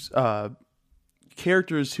these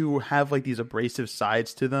characters who have like these abrasive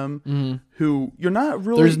sides to them, who you're not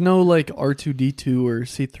really. There's no like R2D2 or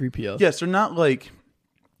C3PO. Yes, they're not like.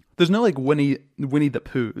 There's no like Winnie the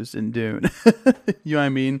Poohs in Dune. You know what I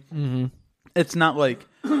mean? It's not like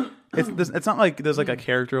it's not like there's like a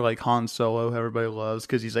character like Han Solo who everybody loves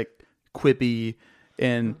because he's like quippy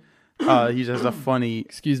and he just has a funny.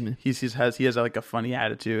 Excuse me. He has like a funny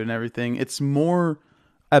attitude and everything. It's more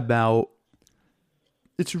about.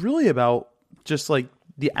 It's really about just like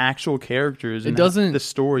the actual characters. And the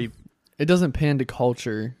story. It doesn't pan to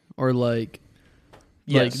culture or like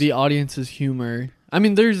the audience's humor. I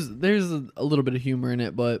mean, there's a little bit of humor in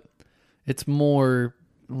it, but it's more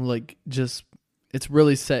like just it's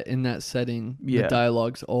really set in that setting. Yeah. The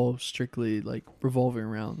dialogue's all strictly like revolving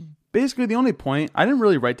around. Basically, the only point, I didn't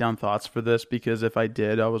really write down thoughts for this because if I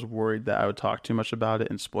did, I was worried that I would talk too much about it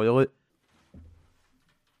and spoil it.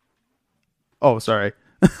 Oh, sorry.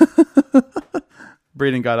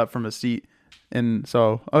 Brayden got up from his seat, and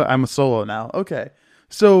so I'm a solo now. Okay,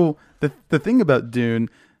 so the thing about Dune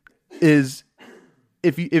is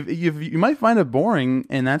if you might find it boring,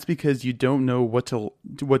 and that's because you don't know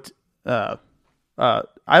I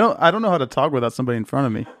don't know how to talk without somebody in front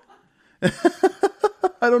of me.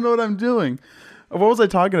 I don't know what I'm doing. What was I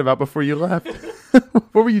talking about before you left?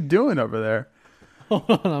 What were you doing over there? Hold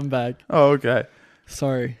on, I'm back. Oh, okay.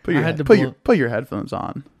 Sorry. Put your headphones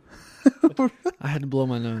on. I had to blow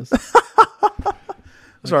my nose.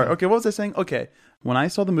 Sorry. Okay, what was I saying? Okay. When I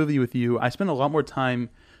saw the movie with you, I spent a lot more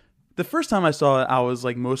time. The first time I saw it, I was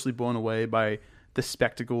like mostly blown away by the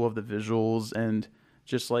spectacle of the visuals and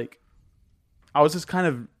just like I was just kind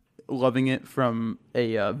of loving it from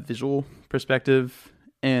a visual perspective,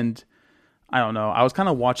 and I don't know. I was kind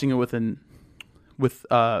of watching it with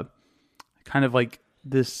kind of like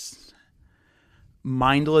this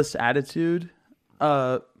mindless attitude,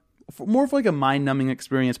 more of like a mind-numbing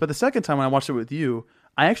experience. But the second time when I watched it with you,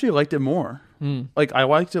 I actually liked it more. Like I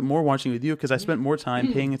liked it more watching it with you because I spent more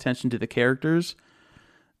time paying attention to the characters.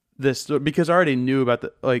 Because I already knew about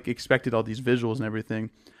expected all these visuals and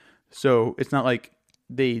everything. So it's not like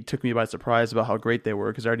they took me by surprise about how great they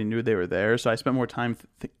were because I already knew they were there. So I spent more time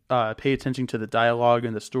pay attention to the dialogue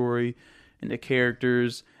and the story and the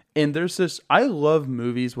characters. And there's this, I love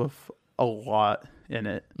movies with a lot in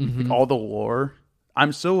it, like all the lore.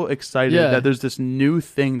 I'm so excited that there's this new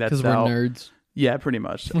thing that's out. Because we're nerds. Yeah, pretty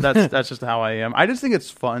much. That's just how I am. I just think it's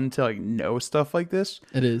fun to like know stuff like this.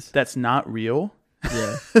 It is. That's not real.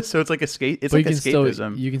 Yeah. So it's like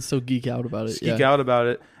escapism. You can still geek out about it. Geek out about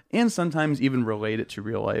it, and sometimes even relate it to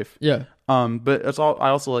real life. Yeah. But it's all. I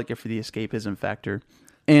also like it for the escapism factor.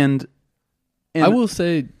 And I will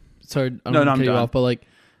say, sorry, I don't want to cut you off, but like,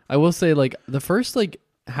 I will say, like the first like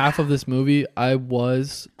half of this movie, I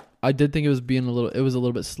did think it was a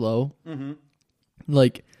little bit slow. Mm-hmm.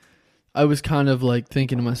 Like, I was kind of like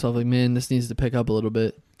thinking to myself, like, man, this needs to pick up a little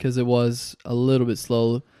bit because it was a little bit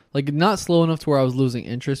slow. Like, not slow enough to where I was losing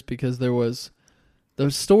interest because the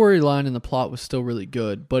storyline and the plot was still really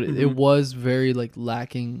good, but it was very like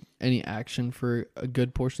lacking any action for a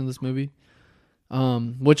good portion of this movie.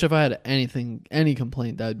 Which if I had any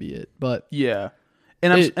complaint, that'd be it. But yeah,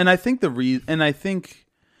 I think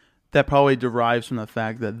that probably derives from the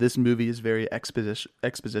fact that this movie is very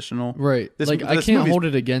expositional. Right. I can't hold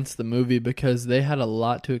it against the movie because they had a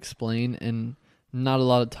lot to explain and not a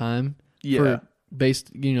lot of time. Yeah.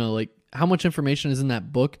 Based, like how much information is in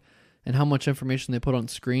that book and how much information they put on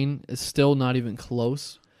screen is still not even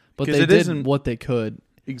close. But they did what they could.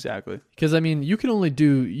 Exactly. Because, I mean,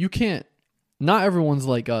 not everyone's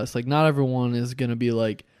like us. Like, not everyone is going to be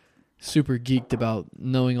like super geeked about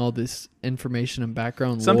knowing all this information and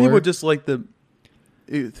background Some lore. people just like the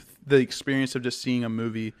experience of just seeing a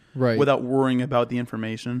movie without worrying about the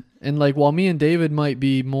information. And like, while me and David might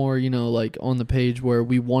be more, like on the page where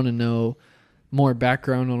we want to know more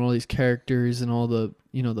background on all these characters and all the,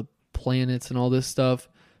 the planets and all this stuff.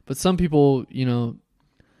 But some people, you're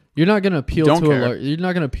not going to appeal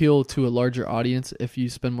to a larger audience if you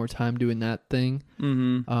spend more time doing that thing.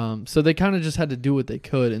 Mm-hmm. So they kind of just had to do what they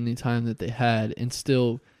could in the time that they had and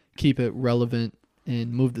still keep it relevant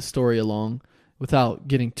and move the story along without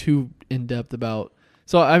getting too in depth about.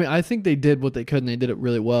 So I mean, I think they did what they could and they did it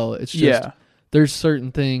really well. It's just there's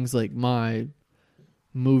certain things like my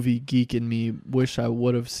movie geek in me wish I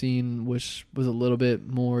would have seen, which was a little bit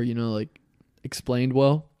more, like explained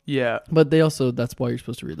well. Yeah. But that's why you're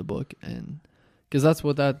supposed to read the book, and because that's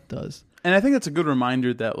what that does. And I think that's a good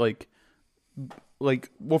reminder that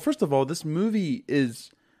well, first of all, this movie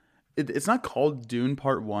it's not called Dune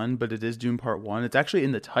Part 1, but it is Dune Part 1. It's actually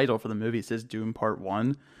in the title for the movie. It says Dune Part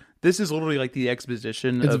 1. This is literally like the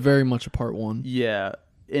exposition. It's very much a Part 1. Yeah.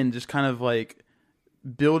 And just kind of like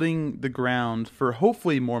building the ground for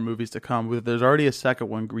hopefully more movies to come. There's already a second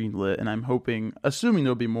one greenlit, and I'm assuming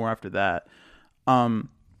there'll be more after that. And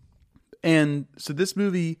so this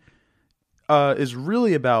movie is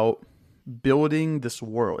really about building this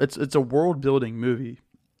world. It's a world building movie,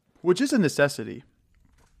 which is a necessity.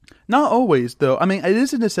 Not always, though. I mean, it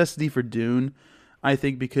is a necessity for Dune, I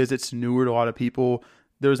think, because it's newer to a lot of people.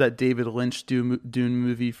 There was that David Lynch Dune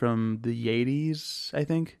movie from the 80s, I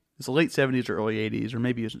think. It's the late 70s or early 80s, or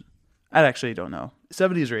maybe I actually don't know.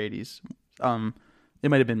 70s or 80s.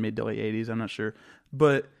 It might have been mid to late 80s. I'm not sure,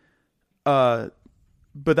 but that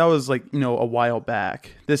was like a while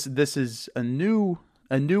back. This is a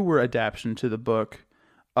newer adaptation to the book,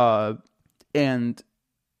 and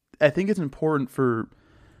I think it's important for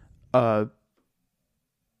like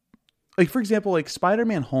for example, like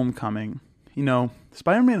Spider-Man: Homecoming.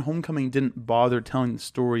 Spider-Man: Homecoming didn't bother telling the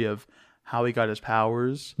story of how he got his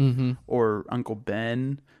powers or Uncle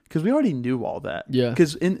Ben, because we already knew all that. Yeah.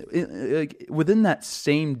 Because like within that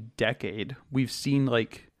same decade, we've seen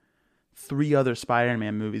like 3 other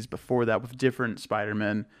Spider-Man movies before that with different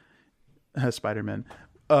Spider-Men.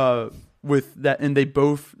 With that, and they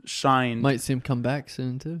both shine. Might see him come back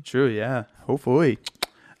soon too. True. Yeah. Hopefully.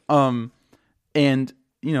 And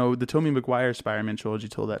the Tobey Maguire Spider-Man trilogy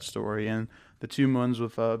told that story, and the 2 ones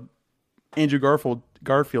with Andrew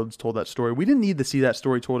Garfield's told that story. We didn't need to see that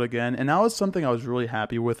story told again, and that was something I was really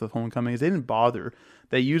happy with Homecoming. Is they didn't bother.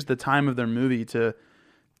 They used the time of their movie to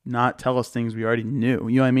not tell us things we already knew.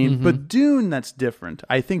 You know what I mean? Mm-hmm. But Dune, that's different.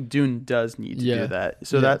 I think Dune does need to do that.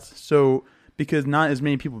 So because not as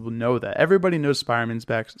many people will know that. Everybody knows Spider-Man's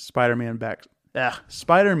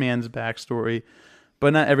backstory,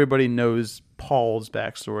 but not everybody knows Paul's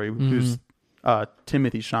backstory, who's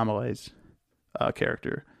Timothy Chalamet's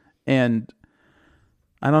character. And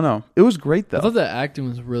I don't know. It was great, though. I thought the acting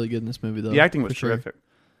was really good in this movie, though. The acting was terrific.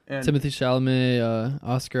 And Timothy Chalamet,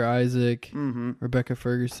 Oscar Isaac, Rebecca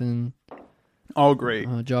Ferguson. All great.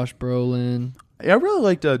 Josh Brolin. Yeah, I really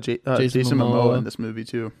liked Jason Momoa in this movie,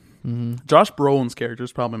 too. Mm-hmm. Josh Brolin's character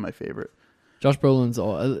is probably my favorite. Josh Brolin's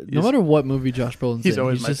no matter what movie Josh Brolin's he's in,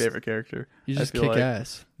 always my favorite character. He's just kick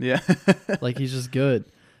ass. Yeah. Like he's just good.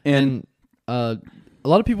 And a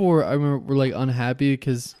lot of people were like unhappy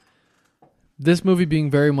because this movie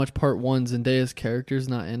being very much part one, Zendaya's character's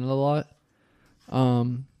not in it a lot.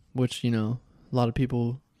 Which, you know, a lot of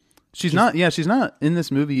people she's not in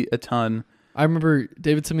this movie a ton. I remember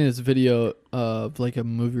David sent me this video of like a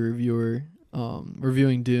movie reviewer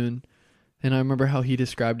reviewing Dune. And I remember how he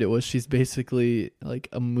described it was she's basically like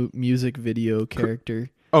a music video character.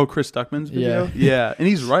 Oh, Chris Stuckman's video? Yeah. And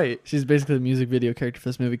he's right. She's basically a music video character for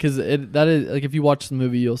this movie. Because that is, like, if you watch the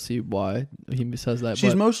movie, you'll see why he says that.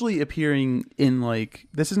 She's mostly appearing in, like,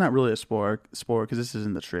 this is not really a spoiler because this is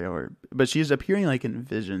in the trailer. But she's appearing, like, in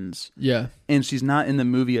visions. Yeah. And she's not in the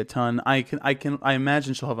movie a ton. I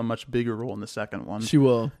imagine she'll have a much bigger role in the second one. She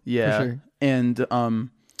will. Yeah. For sure. And,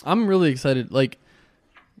 I'm really excited. Like,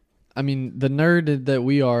 I mean, the nerd that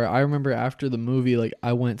we are, I remember after the movie, like,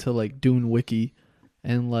 I went to, like, Dune Wiki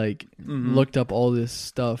and, like, looked up all this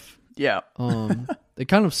stuff. Yeah. It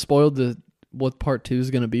kind of spoiled what part 2 is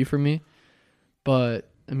going to be for me. But,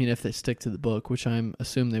 I mean, if they stick to the book, which I'm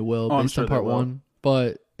assume they will based on part 1.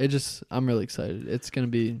 But I'm really excited. It's going to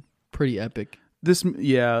be pretty epic.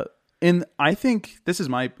 And I think, this is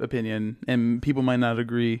my opinion, and people might not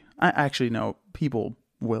agree. People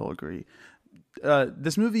will agree.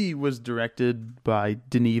 This movie was directed by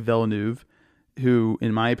Denis Villeneuve, who,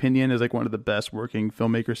 in my opinion, is like one of the best working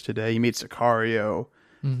filmmakers today. He made Sicario,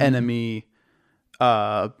 Enemy,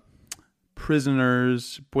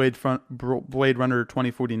 Prisoners, Blade Runner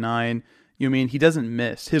 2049. You mean he doesn't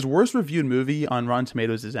miss. His worst reviewed movie on Rotten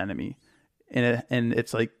Tomatoes is Enemy, and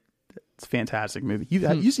it's like it's a fantastic movie.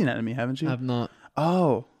 You've seen Enemy, haven't you? I have not.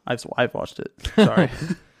 Oh, I've watched it. Sorry.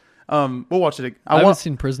 We'll watch it. I haven't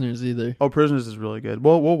seen Prisoners either. Oh, Prisoners is really good.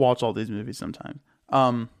 We'll watch all these movies sometime.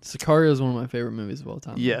 Sicario is one of my favorite movies of all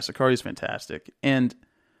time. Yeah, Sicario is fantastic, and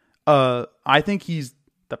I think he's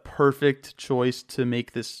the perfect choice to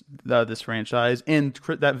make this franchise. And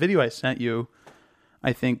that video I sent you,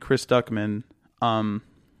 I think Chris Stuckman. By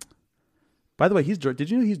the way, did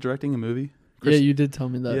you know he's directing a movie? Yeah, you did tell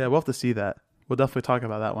me that. Yeah, we'll have to see that. We'll definitely talk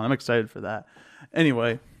about that one. I'm excited for that.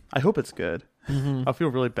 Anyway, I hope it's good. I'll feel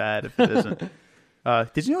really bad if it isn't.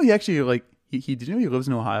 Did you know he actually did you know he lives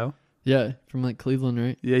in Ohio? Yeah, from like Cleveland,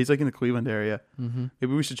 right? Yeah, he's like in the Cleveland area.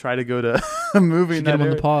 Maybe we should try to go to a movie. Get him on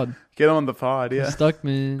the pod. Get him on the pod. Yeah, Chris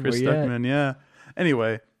Stuckman. Yeah.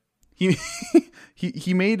 Anyway,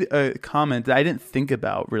 he made a comment that I didn't think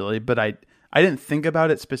about really, but I didn't think about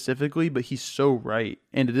it specifically. But he's so right,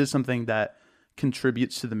 and it is something that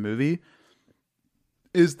contributes to the movie.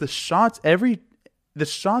 Is the shots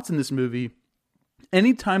in this movie?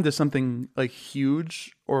 Anytime there's something like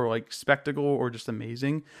huge or like spectacle or just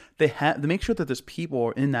amazing, they make sure that there's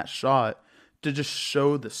people in that shot to just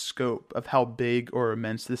show the scope of how big or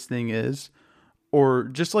immense this thing is, or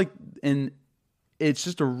just like, and it's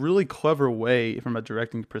just a really clever way from a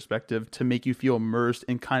directing perspective to make you feel immersed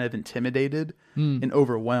and kind of intimidated and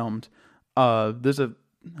overwhelmed. There's a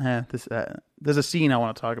scene I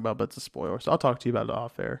want to talk about, but it's a spoiler, so I'll talk to you about it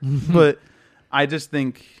off air. But I just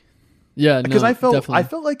think. Yeah, because I felt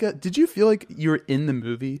definitely. like did you feel like you were in the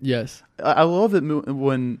movie? Yes, I love it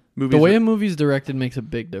when movies. The way a movie's directed makes a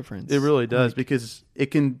big difference. It really does, because it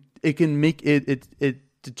can make it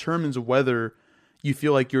determines whether you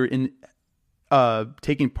feel like you're in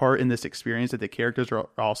taking part in this experience that the characters are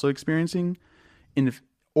also experiencing,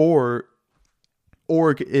 or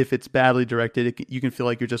if it's badly directed, you can feel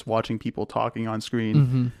like you're just watching people talking on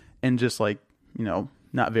screen and just like, you know,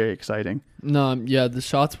 not very exciting. No, yeah, the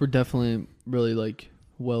shots were definitely really like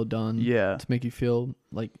well done. Yeah, to make you feel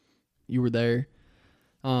like you were there.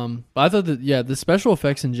 But I thought that the special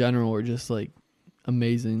effects in general were just like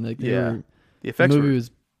amazing. Like the movie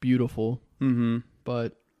was beautiful.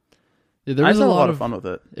 But there was a lot of fun with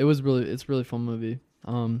it. It's really fun movie.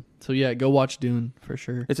 So yeah, go watch Dune for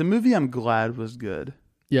sure. It's a movie I'm glad was good.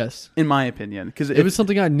 Yes, in my opinion, because it was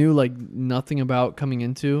something I knew like nothing about coming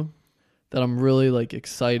into. That I'm really like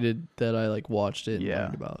excited that I like watched it and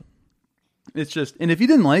learned about. It's just, and if you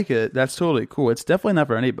didn't like it, that's totally cool. It's definitely not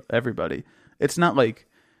for everybody. It's not like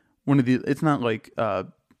it's not like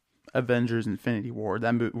Avengers: Infinity War,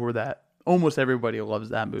 that almost everybody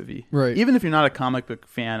loves that movie. Right. Even if you're not a comic book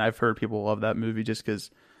fan, I've heard people love that movie just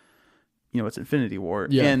because, you know, it's Infinity War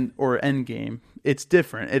or Endgame. It's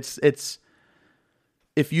different. It's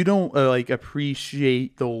if you don't like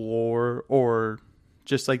appreciate the lore or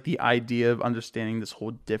just like the idea of understanding this whole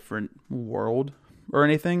different world or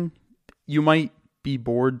anything, you might be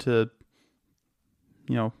bored to,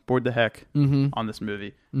 bored the heck Mm-hmm. on this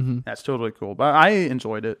movie. Mm-hmm. That's totally cool. But I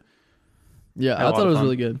enjoyed it. Yeah, I thought it was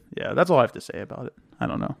really good. Yeah, that's all I have to say about it. I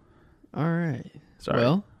don't know. All right. Sorry.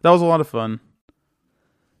 Well, that was a lot of fun.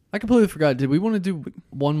 I completely forgot. Did we want to do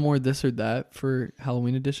one more this or that for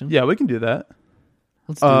Halloween edition? Yeah, we can do that.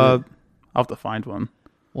 Let's do it. I'll have to find one.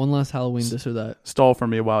 One last Halloween this or that. Stall for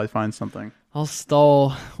me while I find something. I'll stall.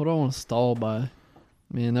 What do I want to stall by?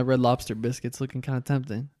 Man, that Red Lobster biscuit's looking kind of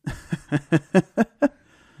tempting.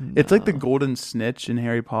 It's like the golden snitch in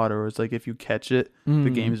Harry Potter, where it's like if you catch it, the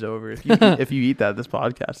game's over. If you eat that, this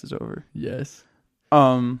podcast is over. Yes.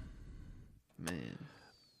 Man,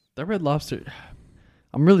 that Red Lobster.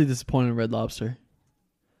 I'm really disappointed in Red Lobster.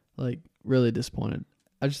 Like, really disappointed.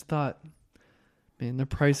 I just thought, man, their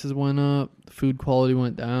prices went up, the food quality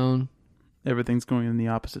went down. Everything's going in the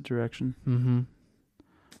opposite direction. Mm-hmm.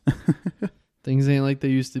 Things ain't like they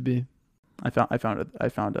used to be. I found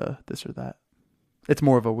a this or that. It's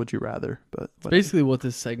more of a would you rather, but it's basically what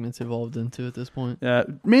this segment's evolved into at this point. Yeah,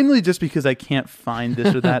 mainly just because I can't find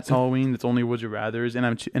this or that's Halloween. It's only would you rather's, and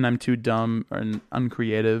I'm too dumb and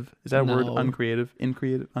uncreative. Is that a word? Uncreative,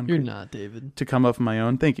 increative. You're not, David. To come up with my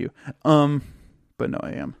own. Thank you. But no,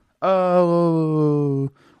 I am.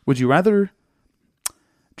 Would you rather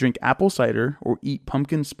drink apple cider or eat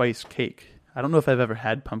pumpkin spice cake? I don't know if I've ever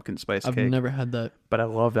had pumpkin spice cake. I've never had that. But I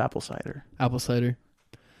love apple cider. Apple cider.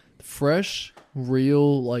 Fresh,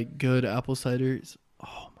 real, like, good apple cider.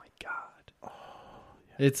 Oh, my God. Oh,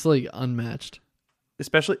 yeah. It's, like, unmatched.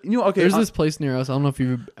 Especially, okay. There's this place near us. I don't know if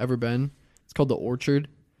you've ever been. It's called The Orchard.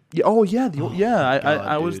 Yeah. Oh, yeah.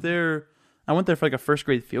 I was there. I went there for, like, a first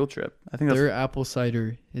grade field trip. I think their apple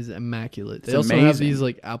cider is immaculate. They also amazing. Have these,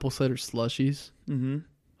 like, apple cider slushies. Mm-hmm.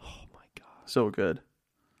 Oh, my God. So good.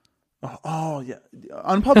 Oh yeah.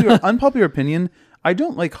 Unpopular opinion. I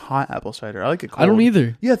don't like hot apple cider. I like it cold. I don't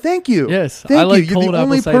either. Yeah, thank you. Yes, thank I like you. cold You're the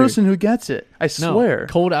only person who gets it. I swear.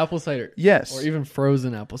 Cold apple cider. Yes. Or even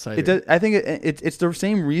frozen apple cider. It does, I think it's the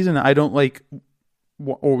same reason I don't like,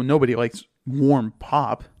 or nobody likes warm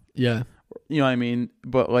pop. Yeah. You know what I mean?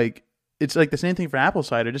 But like, it's like the same thing for apple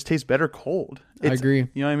cider. It just tastes better cold. I agree.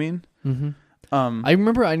 You know what I mean? Mm-hmm. I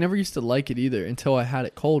remember I never used to like it either until I had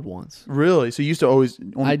it cold once. Really? So you used to always...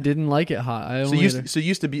 I didn't like it hot. You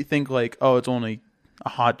used to think like, oh, it's only a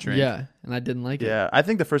hot drink. Yeah, and I didn't like it. Yeah, I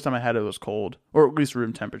think the first time I had it was cold, or at least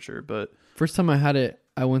room temperature. But first time I had it,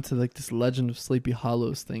 I went to like this Legend of Sleepy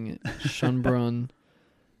Hollows thing at Schönbrunn.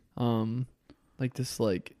 Like this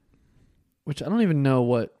like, which I don't even know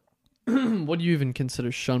what what do you even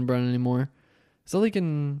consider Schönbrunn anymore? Is that like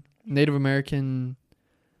in Native American?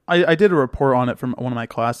 I did a report on it from one of my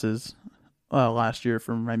classes last year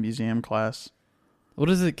from my museum class. What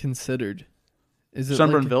is it considered? Is it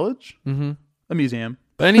Schönbrunn like Village? Mm-hmm. A museum.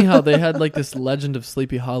 But anyhow, they had like this Legend of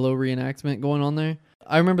Sleepy Hollow reenactment going on there.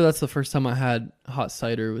 I remember that's the first time I had hot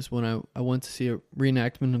cider was when I went to see a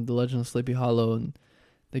reenactment of the Legend of Sleepy Hollow, and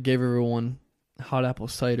they gave everyone hot apple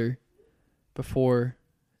cider before,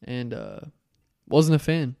 and wasn't a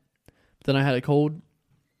fan. But then I had it cold,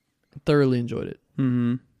 thoroughly enjoyed it.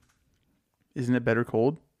 Mm-hmm. Isn't it better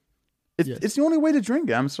cold? Yes. It's the only way to drink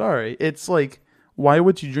it. I'm sorry. It's like, why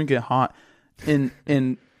would you drink it hot? And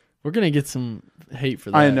we're gonna get some hate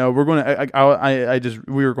for that. I know we're going to.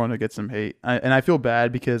 We were going to get some hate, and I feel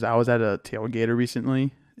bad because I was at a tailgater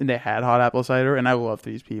recently, and they had hot apple cider, and I love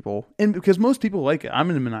these people, and because most people like it, I'm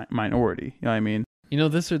in the minority. You know what I mean?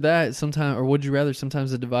 This or that sometimes, or would you rather?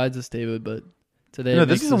 Sometimes it divides us, David, but today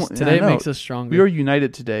makes us stronger. We are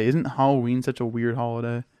united today. Isn't Halloween such a weird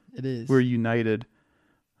holiday? It is. We're united.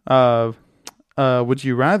 Would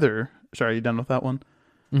you rather? Sorry, are you done with that one?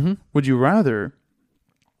 Mm-hmm. Would you rather?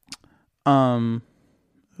 Would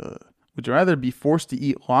you rather be forced to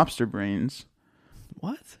eat lobster brains?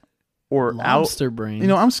 What? Or lobster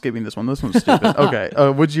brains? I'm skipping this one. This one's stupid. Okay.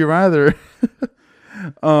 Would you rather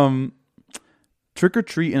trick or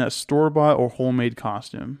treat in a store-bought or homemade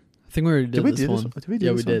costume? I think we already did this one. Did we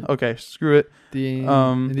do this we did. One? Okay, screw it. The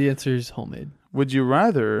answer is homemade. Would you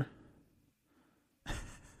rather?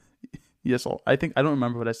 Yes, I don't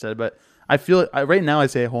remember what I said, but I feel right now I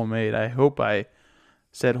say homemade. I hope I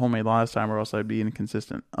said homemade last time, or else I'd be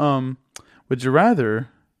inconsistent. Would you rather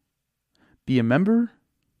be a member?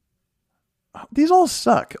 These all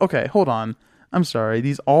suck. Okay, hold on. I'm sorry.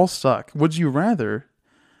 These all suck. Would you rather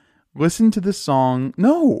listen to this song?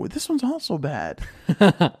 No, this one's also bad.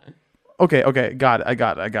 Okay, got it. I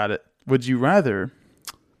got it. Would you rather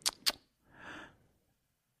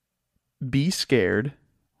be scared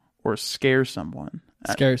or scare someone?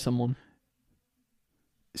 Scare someone.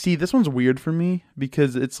 See, this one's weird for me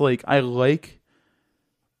because it's like I like.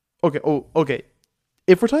 Okay.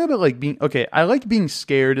 if we're talking about like being okay, I like being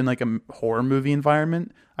scared in like a horror movie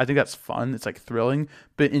environment. I think that's fun. It's like thrilling.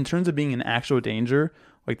 But in terms of being in actual danger,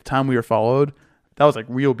 like the time we were followed, that was like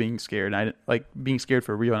real being scared. I like being scared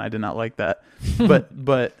for real, and I did not like that.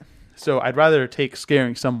 but so I'd rather take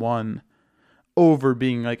scaring someone over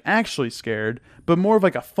being like actually scared, but more of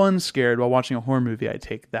like a fun scared while watching a horror movie. I'd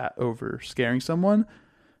take that over scaring someone.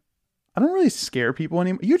 I don't really scare people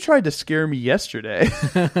anymore. You tried to scare me yesterday.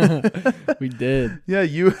 We did. Yeah,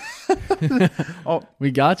 you.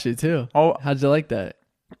 We got you too. How'd you like that?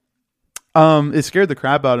 It scared the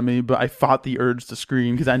crap out of me, but I fought the urge to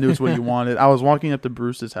scream because I knew it's what you wanted. I was walking up to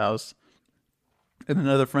Bruce's house, and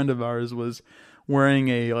another friend of ours was wearing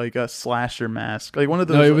a slasher mask, like one of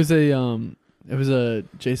those. No, it was a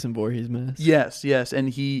Jason Voorhees mask. Yes, and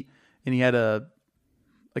he had a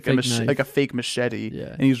fake machete,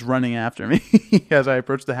 and he was running after me as I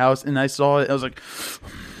approached the house, and I saw it. I was like,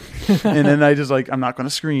 and then I just like, I'm not going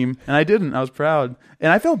to scream, and I didn't. I was proud,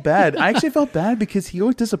 and I felt bad. I actually felt bad because he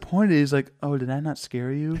looked disappointed. He's like, "Oh, did I not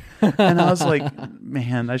scare you?" And I was like,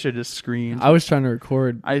 "Man, I should have just screamed." I was trying to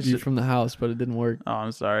record you from the house, but it didn't work. Oh,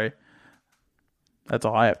 I'm sorry. That's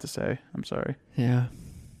all I have to say. I'm sorry. Yeah,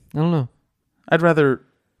 I don't know. I'd rather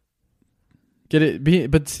get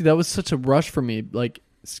it, but see, that was such a rush for me. Like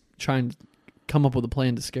trying to come up with a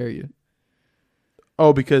plan to scare you.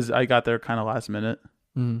 Oh, because I got there kind of last minute.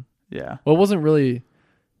 Mm. Yeah. Well, it wasn't really.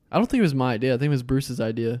 I don't think it was my idea. I think it was Bruce's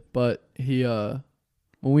idea. But he, when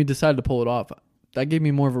we decided to pull it off, that gave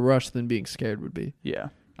me more of a rush than being scared would be. Yeah.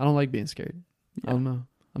 I don't like being scared. Yeah. I don't know.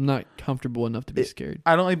 I'm not comfortable enough to be scared.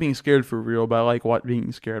 I don't like being scared for real, but I like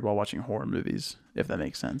being scared while watching horror movies, if that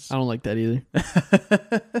makes sense. I don't like that either.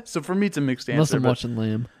 So for me, it's a mixed answer. Unless I'm watching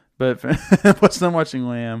Lamb. But unless I'm watching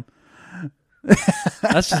Lamb.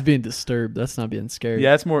 That's just being disturbed. That's not being scared.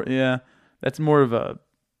 Yeah, that's more of a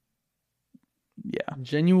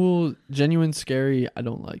genuine scary. I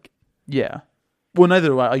don't like. Yeah, well, neither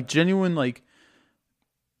do I. Like genuine, like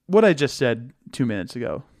what I just said 2 minutes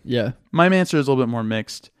ago. Yeah, my answer is a little bit more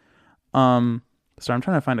mixed. So I'm trying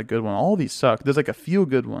to find a good one. All these suck. There's like a few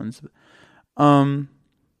good ones. Some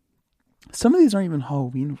of these aren't even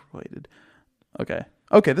Halloween related.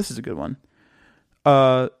 Okay, this is a good one.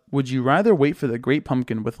 Would you rather wait for the Great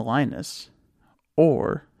Pumpkin with Linus,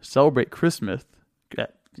 or celebrate Christmas?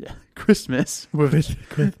 Christmas with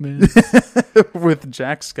with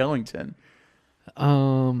Jack Skellington.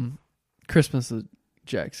 Christmas with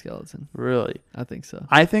Jack Skellington. Really? I think so.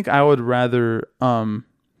 I think I would rather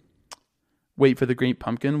wait for the Great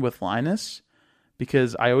Pumpkin with Linus,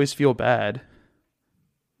 because I always feel bad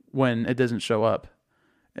when it doesn't show up.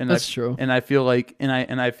 And that's true. And I feel like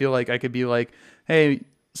I feel like I could be like, "Hey,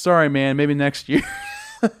 sorry man, maybe next year."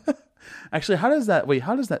 Actually, how does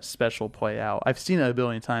that special play out? I've seen it a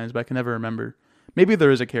billion times, but I can never remember. Maybe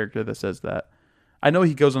there is a character that says that. I know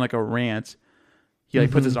he goes on like a rant. He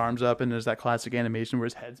like puts his arms up, and there's that classic animation where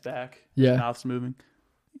his head's back, his mouth's moving.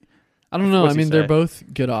 I don't know. I mean, they're both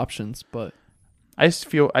good options, but I just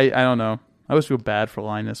feel I don't know. I always feel bad for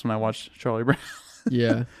Linus when I watch Charlie Brown.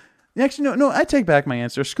 Yeah. Actually, no, I take back my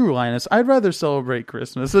answer. Screw Linus. I'd rather celebrate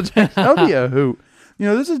Christmas. That would be a hoot. You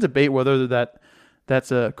know, there's a debate whether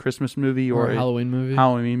that's a Christmas movie or a Halloween movie.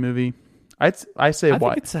 Halloween movie. I say I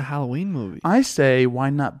why? think it's a Halloween movie. I say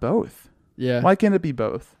why not both? Yeah. Why can't it be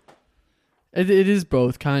both? It is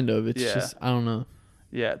both, kind of. It's just, I don't know.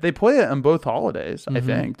 Yeah, they play it on both holidays, I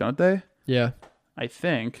think, don't they? Yeah. I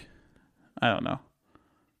think. I don't know.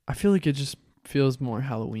 I feel like it just feels more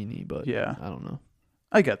Halloween-y, but I don't know.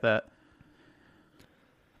 I get that.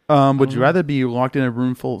 Would you rather be locked in a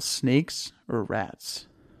room full of snakes or rats?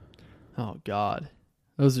 Oh God,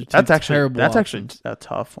 those are two terrible. That's options. actually a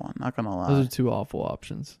tough one. Not gonna lie. Those are two awful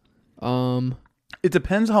options. It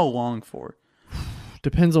depends how long for.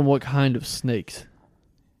 Depends on what kind of snakes.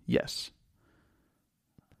 Yes.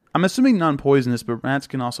 I'm assuming non-poisonous, but rats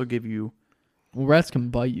can also give you. Well, rats can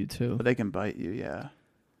bite you too. But they can bite you, yeah.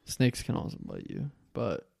 Snakes can also bite you,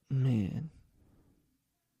 but man,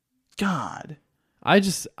 God. I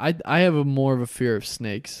have more of a fear of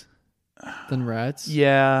snakes than rats.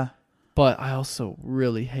 Yeah. But I also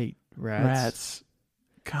really hate rats.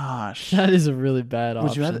 Gosh. That is a really bad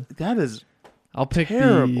option. That is I'll pick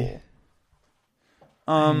terrible.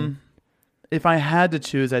 If I had to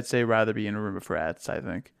choose, I'd say rather be in a room with rats, I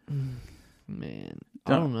think. Man.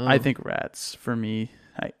 I don't know. I think rats for me.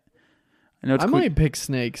 I know it's might pick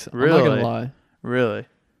snakes. Really? I'm not gonna lie. Really?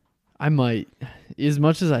 I might. As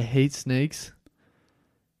much as I hate snakes,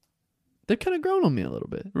 they've kind of grown on me a little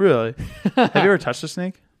bit. Really? Have you ever touched a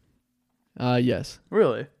snake? Yes.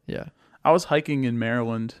 Really? Yeah. I was hiking in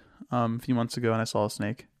Maryland a few months ago and I saw a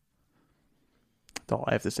snake. That's all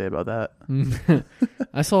I have to say about that.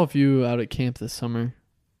 I saw a few out at camp this summer.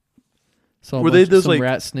 Were they those some like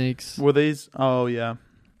rat snakes? Were they? Oh yeah,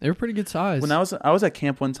 they were pretty good size. When I was at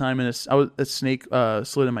camp one time and a snake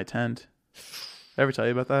slid in my tent. Did I ever tell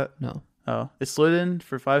you about that? No. Oh, it slid in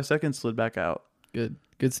for 5 seconds, slid back out. Good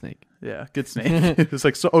snake. Yeah, good snake. It was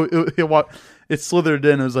like it slithered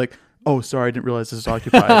in. It was like, oh, sorry, I didn't realize this was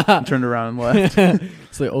occupied. And turned around and left.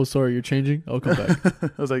 It's like, oh, sorry, you're changing. I'll come back. I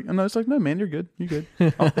was like, no, it's like, no, man, you're good. You're good.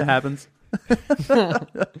 Oh, it happens. He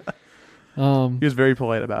was very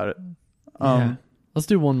polite about it. Yeah. Let's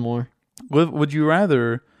do one more. Would you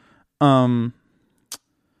rather? No.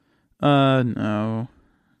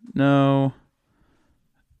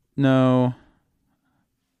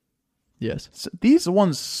 Yes. So these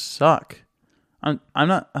ones suck. I'm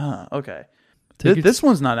not. Okay. This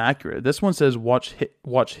one's not accurate. This one says watch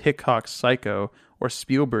Hitchcock's Psycho or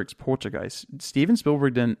Spielberg's Poltergeist. Steven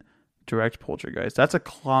Spielberg didn't direct Poltergeist. That's a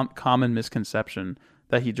common misconception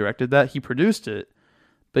that he directed that. He produced it,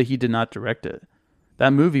 but he did not direct it.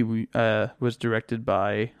 That movie was directed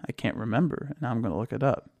by, I can't remember, and now I'm going to look it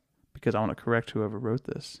up because I want to correct whoever wrote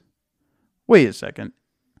this. Wait a second.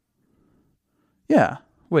 Yeah.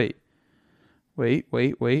 Wait.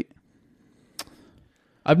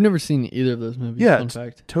 I've never seen either of those movies. Yeah, fun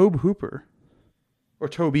fact. Tobe Hooper. Or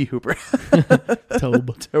Toby Hooper.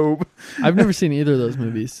 Tobe. I've never seen either of those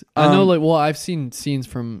movies. I know, I've seen scenes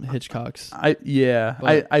from Hitchcock's.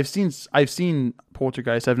 I've seen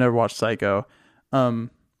Poltergeist. I've never watched Psycho. I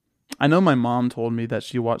know my mom told me that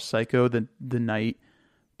she watched Psycho the night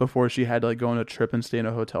before she had to go on a trip and stay in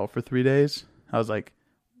a hotel for 3 days. I was like,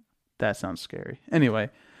 that sounds scary. Anyway,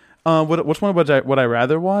 which one would I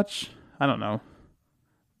rather watch? I don't know.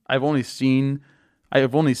 I've only seen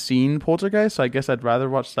Poltergeist, so I guess I'd rather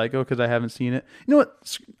watch Psycho because I haven't seen it. You know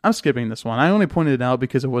what? I'm skipping this one. I only pointed it out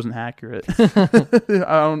because it wasn't accurate.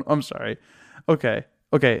 I'm sorry. Okay.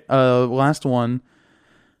 Last one.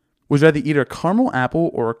 Would you rather eat a caramel apple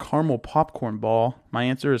or a caramel popcorn ball? My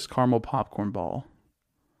answer is caramel popcorn ball.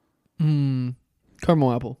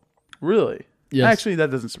 Caramel apple. Really? Yes. Actually,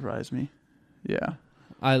 that doesn't surprise me. Yeah.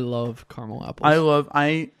 I love caramel apples.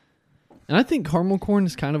 And I think caramel corn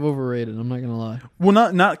is kind of overrated. I'm not gonna lie.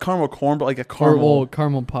 Well, not caramel corn, but like a caramel.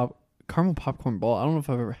 Caramel popcorn ball. I don't know if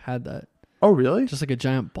I've ever had that. Oh, really? Just like a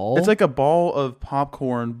giant ball. It's like a ball of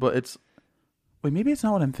popcorn, but it's. Wait, maybe it's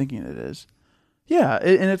not what I'm thinking it is. Yeah,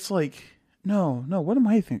 and it's like no. What am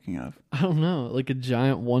I thinking of? I don't know. Like a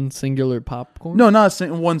giant one singular popcorn. No, not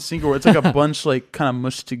one singular. It's like a bunch like kind of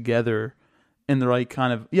mushed together, and they're like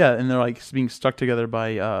kind of and they're like being stuck together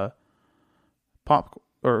by pop.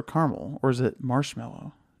 Or caramel, or is it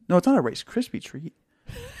marshmallow? No, it's not a Rice Krispie treat.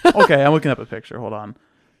 Okay, I'm looking up a picture. Hold on.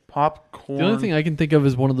 Popcorn. The only thing I can think of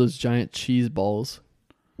is one of those giant cheese balls.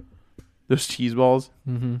 Those cheese balls?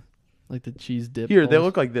 Mm-hmm. Like the cheese dip Here, balls. they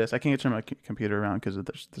look like this. I can't turn my computer around because of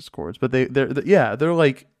the cords. But they're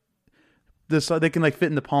like this. They can like fit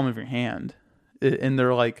in the palm of your hand. And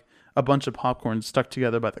they're like a bunch of popcorn stuck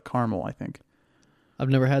together by the caramel, I think. I've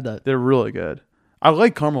never had that. They're really good. I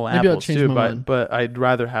like caramel Maybe apples too, mind. but I'd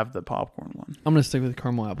rather have the popcorn one. I'm going to stick with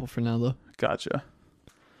caramel apple for now, though. Gotcha.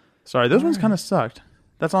 Sorry, those ones kind of sucked.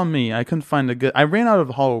 That's on me. I couldn't find a good. I ran out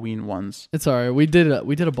of Halloween ones. It's all right. We did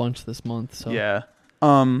a bunch this month. So yeah.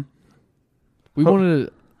 We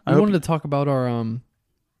wanted to talk about our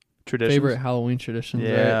traditions? favorite Halloween traditions.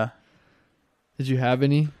 Yeah. Right? Did you have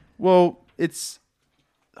any? Well, it's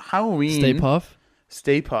Halloween.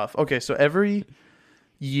 Stay Puff. Okay, so every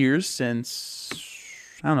year since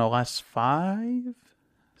I don't know, last 5,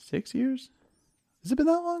 6 years? Has it been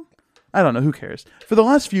that long? I don't know. Who cares? For the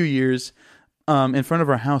last few years, in front of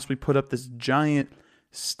our house, we put up this giant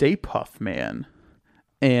Stay Puff man.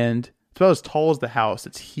 And it's about as tall as the house.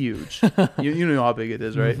 It's huge. you know how big it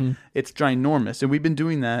is, right? Mm-hmm. It's ginormous. And we've been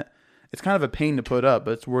doing that. It's kind of a pain to put up,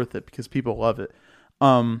 but it's worth it because people love it.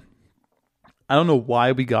 I don't know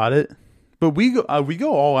why we got it, but we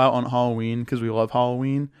go all out on Halloween because we love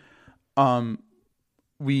Halloween.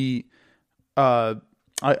 We have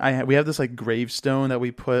this like gravestone that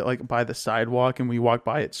we put like by the sidewalk, and we walk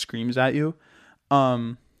by, it screams at you.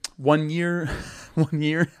 One year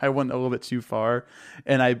I went a little bit too far,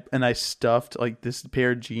 and I stuffed like this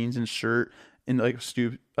pair of jeans and shirt in like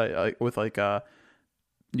with like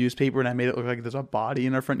newspaper, and I made it look like there's a body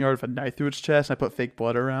in our front yard with a knife through its chest. I put fake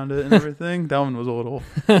blood around it and everything. That one was a little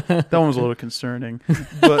concerning.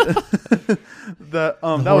 But that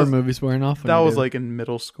was movies wearing off. That was like in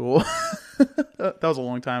middle school. That was a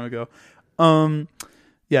long time ago.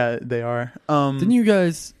 Yeah, they are. Didn't you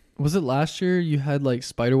guys? Was it last year you had like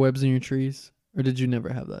spider webs in your trees? Or did you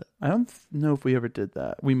never have that? I don't know if we ever did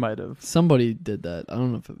that. We might have. Somebody did that. I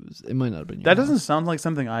don't know if it was. It might not have been. That doesn't sound like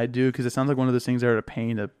something I do because it sounds like one of those things that are a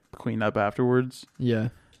pain to clean up afterwards. Yeah.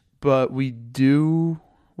 But we do.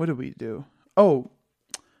 What do we do? Oh,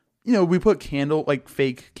 we put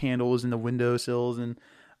fake candles in the windowsills and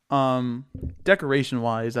decoration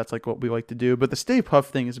wise, that's like what we like to do. But the Stay Puft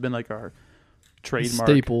thing has been like our trademark.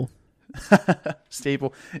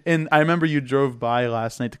 Staple. And I remember you drove by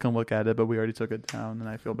last night to come look at it, but we already took it down, and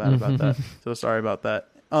I feel bad about that. So sorry about that.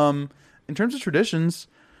 In terms of traditions,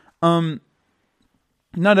 not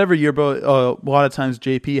every year, but a lot of times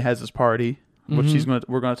JP has this party, which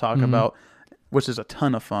we're gonna talk about, which is a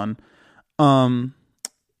ton of fun. When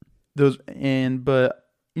I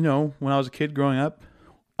was a kid growing up,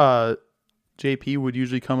 JP would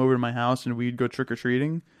usually come over to my house and we'd go trick or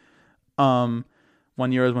treating.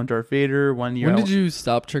 One year I went Darth Vader. When did you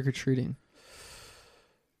stop trick or treating?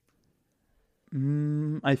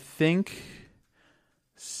 I think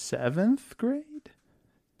 7th grade.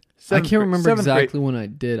 I can't remember exactly when I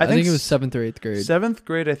did. I think it was 7th or 8th grade. 7th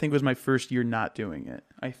grade, I think, was my first year not doing it.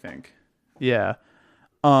 I think, yeah.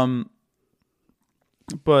 And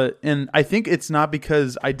I think it's not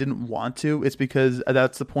because I didn't want to. It's because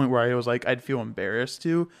that's the point where I was like, I'd feel embarrassed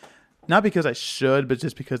to. Not because I should, but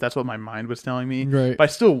just because that's what my mind was telling me. Right. But I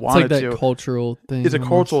still wanted to. It's like that cultural thing. It's a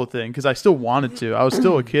cultural thing because I still wanted to. I was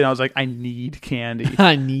still a kid. I was like, I need candy.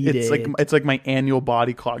 I need it. It's like my annual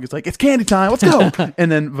body clock. It's like, it's candy time. Let's go.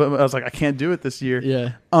 And then I was like, I can't do it this year.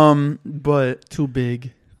 Yeah. But too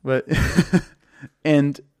big. But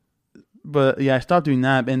yeah, I stopped doing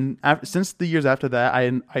that. And since the years after that,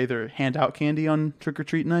 I either hand out candy on trick or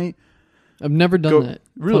treat night. I've never done that.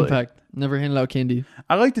 Really? Fun fact. Never handed out candy.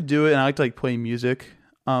 I like to do it, and I like to play music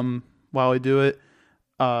while I do it.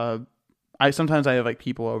 Sometimes I have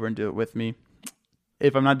people over and do it with me.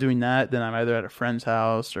 If I'm not doing that, then I'm either at a friend's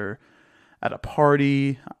house or at a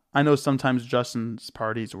party. I know sometimes Justin's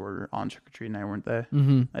parties were on trick or treat night, weren't they?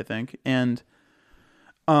 Mm-hmm. I think. And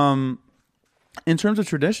in terms of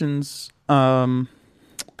traditions, I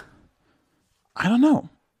don't know.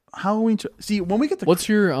 Halloween. See, when we get to what's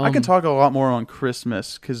your? I can talk a lot more on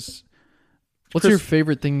Christmas because. What's your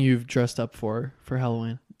favorite thing you've dressed up for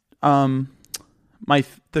Halloween? The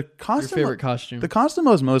costume. Your favorite costume. The costume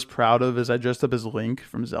I was most proud of is I dressed up as Link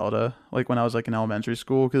from Zelda, when I was in elementary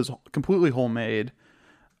school, because it was completely homemade.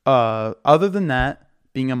 Other than that,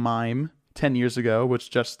 being a mime 10 years ago, which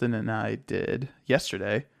Justin and I did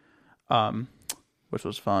yesterday, which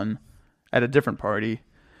was fun at a different party.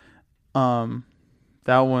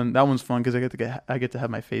 That one's fun because I get to have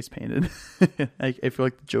my face painted. I feel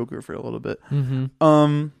like the Joker for a little bit.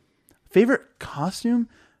 Mm-hmm. Favorite costume?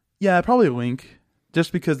 Yeah, probably Link.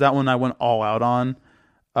 Just because that one I went all out on.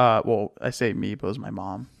 Well, I say me, but it was my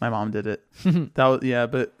mom. My mom did it.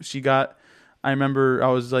 But she got. I remember I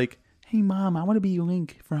was like, "Hey, Mom, I want to be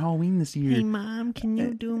Link for Halloween this year." Hey, Mom, can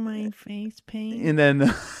you do my face paint? And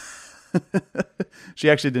then. She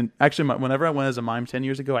actually didn't. Actually, whenever I went as a mime 10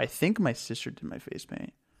 years ago, I think my sister did my face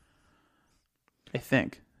paint. I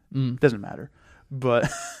think. Doesn't matter.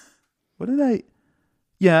 But what did I...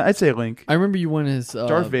 Yeah, I'd say Link. I remember you went as...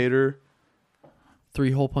 Darth Vader.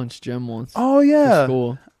 3-hole punch Jim once. Oh, yeah. For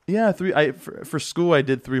school. Yeah, for school, I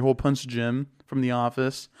did 3-hole punch Jim from The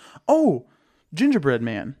Office. Oh, Gingerbread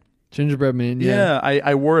Man. Gingerbread Man, yeah. Yeah,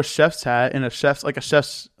 I wore a chef's hat and a chef's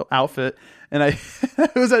outfit, and I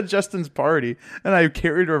was at Justin's party, and I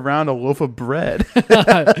carried around a loaf of bread.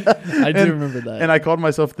 I do remember that. And I called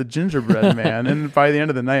myself the Gingerbread Man, and by the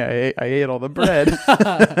end of the night, I ate all the bread.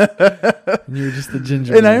 And you were just the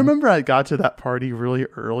gingerbread. And I remember I got to that party really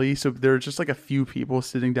early, so there were just a few people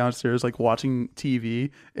sitting downstairs watching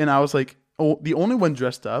TV, and I was the only one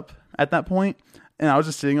dressed up at that point. And I was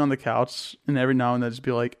just sitting on the couch, and every now and then just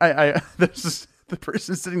be like, there's just the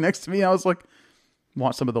person sitting next to me. I was like,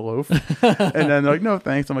 want some of the loaf? And then they're like, no,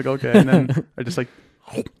 thanks. I'm like, okay. And then I just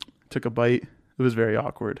took a bite. It was very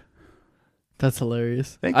awkward. That's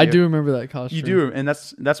hilarious. Thank you. I do remember that costume. You do. And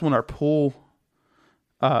that's when our pool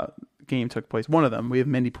game took place. One of them. We have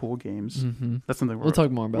many pool games. Mm-hmm. That's something we'll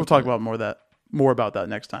talk more about. We'll talk about more about that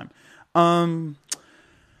next time.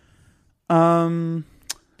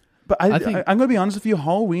 But I'm going to be honest with you,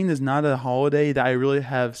 Halloween is not a holiday that I really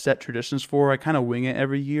have set traditions for. I kind of wing it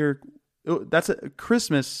every year. That's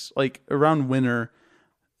Christmas, around winter,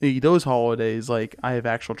 those holidays, I have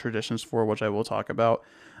actual traditions for, which I will talk about.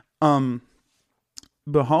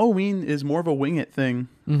 But Halloween is more of a wing it thing.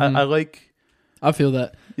 Mm-hmm. I feel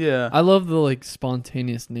that. Yeah. I love the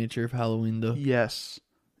spontaneous nature of Halloween though. Yes.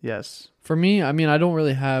 For me, I don't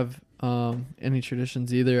really have any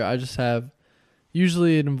traditions either. I just have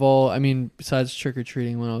usually it involved, I mean, besides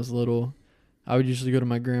trick-or-treating when I was little, I would usually go to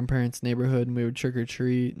my grandparents' neighborhood and we would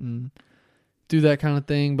trick-or-treat and do that kind of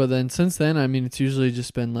thing. But then since then, I mean, it's usually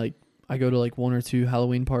just been like, I go to like 1 or 2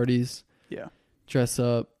 Halloween parties. Yeah. Dress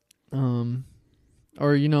up.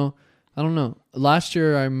 Or, you know, I don't know. Last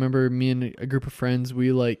year, I remember me and a group of friends,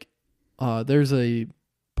 we like, there's a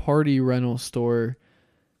party rental store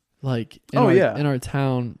like in our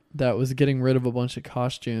town that was getting rid of a bunch of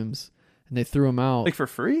costumes and they threw them out. Like for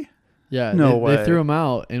free? Yeah. No way. They threw them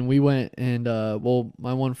out and we went and,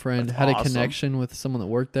 my one friend had a connection with someone that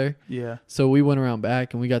worked there. Yeah. So we went around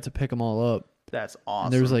back and we got to pick them all up. That's awesome.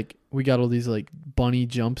 And there was like, we got all these like bunny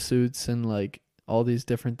jumpsuits and like all these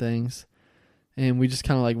different things. And we just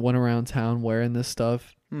kind of like went around town wearing this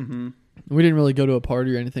stuff. Mm-hmm. We didn't really go to a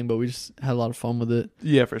party or anything, but we just had a lot of fun with it.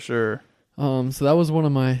 Yeah, for sure. So that was one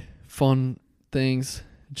of my fun things.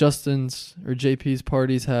 Justin's or JP's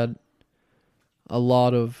parties had a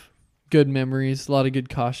lot of good memories, a lot of good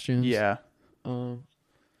costumes. Yeah. A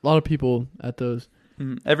lot of people at those.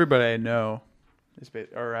 Everybody I know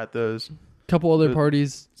are at those. Couple other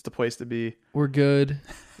parties. It's the place to be. Were good.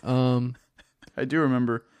 I do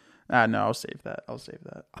remember. No, I'll save that.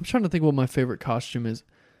 I'm trying to think what my favorite costume is.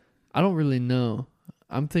 I don't really know.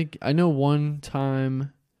 I know one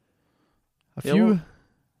time.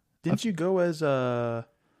 Didn't you go as I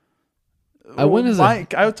went as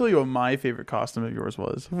I'll tell you what my favorite costume of yours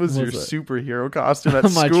was. Was your superhero costume at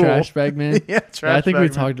my school? trash bag man? Yeah, I think we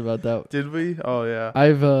talked about that. Did we? Oh yeah.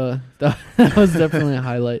 That was definitely a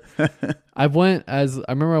highlight. I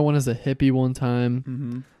remember I went as a hippie one time.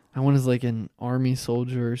 Mm-hmm. I went as like an army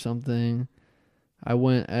soldier or something. I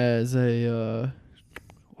went as a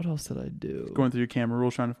what else did I do? Going through your camera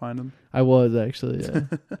rolls trying to find them. I was actually, yeah.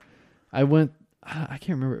 I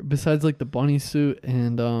can't remember. Besides like the bunny suit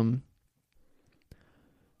and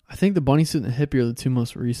I think the bunny suit and the hippie are the 2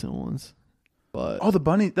 most recent ones. But the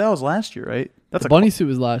bunny, that was last year, right? The bunny suit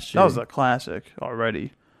was last year. That was a classic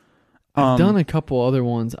already. I've done a couple other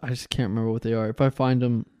ones. I just can't remember what they are. If I find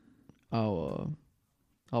them, I'll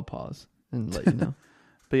pause and let you know.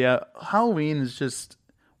 But yeah, Halloween is just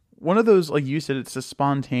one of those, like you said, it's a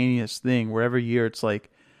spontaneous thing where every year it's like,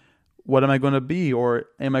 what am I going to be? Or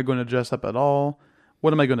am I going to dress up at all?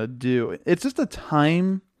 What am I going to do? It's just a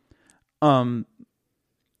time.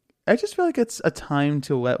 I just feel like it's a time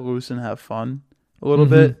to let loose and have fun a little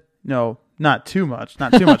bit. No, not too much.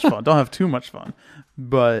 Not too much fun. Don't have too much fun.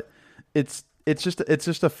 But it's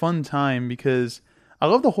just a fun time because I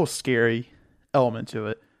love the whole scary element to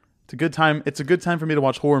it. It's a good time. It's a good time for me to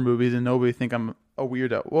watch horror movies and nobody think I'm a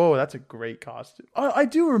weirdo. Whoa, that's a great costume. I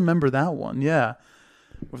do remember that one. Yeah.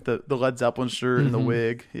 With the Led Zeppelin shirt and the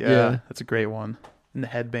wig. Yeah, that's a great one. And the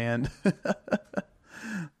headband.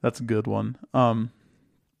 That's a good one.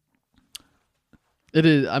 It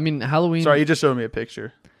is. I mean, Halloween. Sorry, you just showed me a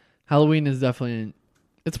picture. Halloween is definitely,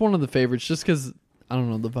 it's one of the favorites just because, I don't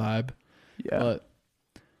know, the vibe. Yeah. But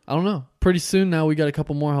I don't know. Pretty soon now we got a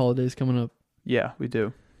couple more holidays coming up. Yeah, we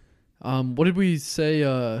do. What did we say?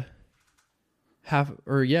 I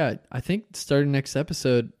think starting next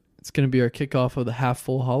episode, it's going to be our kickoff of the half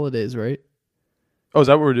full holidays, right? Oh, is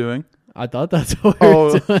that what we're doing? I thought that's what we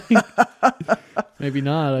were doing. Maybe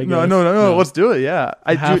not, I guess. No. Let's do it, yeah.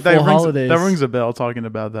 That rings a bell talking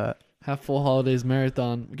about that. Half full holidays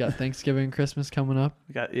marathon. We got Thanksgiving and Christmas coming up.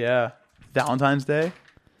 We got, Valentine's Day.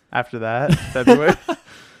 After that, February.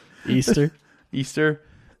 Easter.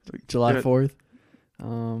 July 4th.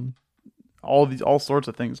 All sorts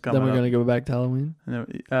of things coming up. Then we're going to go back to Halloween. And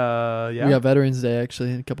then, yeah. We got Veterans Day,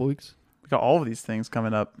 actually, in a couple weeks. We got all of these things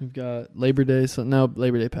coming up. We've got Labor Day.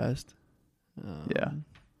 Labor Day passed.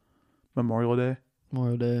 Memorial Day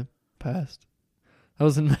passed. That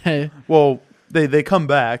was in May. Well, they come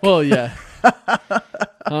back. Well, yeah.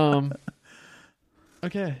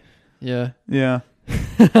 Okay. Yeah. Yeah.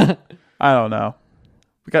 I don't know.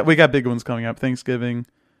 We got big ones coming up. Thanksgiving,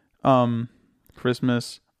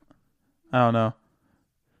 Christmas. I don't know.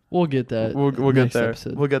 We'll get that. We'll get there.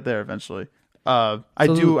 Episode. We'll get there eventually. I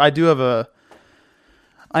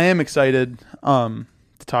am excited to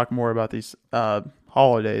talk more about these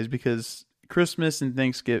holidays because Christmas and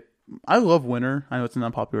Thanksgiving. I love winter. I know it's an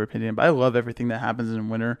unpopular opinion, but I love everything that happens in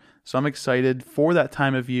winter. So I'm excited for that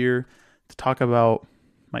time of year to talk about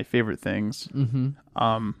my favorite things.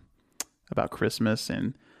 About Christmas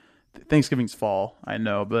and Thanksgiving's fall. I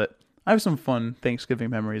know, but I have some fun Thanksgiving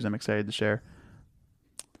memories I'm excited to share.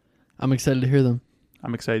 I'm excited to hear them.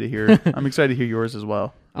 I'm excited to hear yours as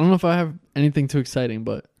well. I don't know if I have anything too exciting,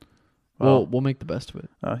 but we'll make the best of it.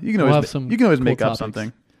 You can always make up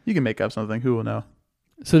something. You can make up something. Who will know?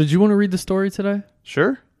 So did you want to read the story today?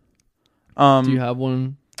 Sure. Do you have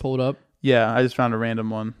one pulled up? Yeah, I just found a random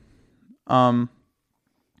one.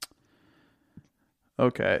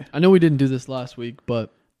 Okay. I know we didn't do this last week,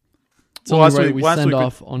 but it's only right we send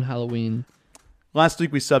off on Halloween. Last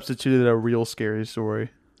week we substituted a real scary story.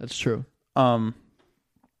 That's true. Okay.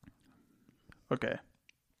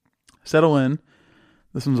 Settle in.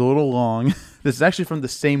 This one's a little long. This is actually from the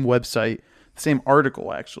same website, the same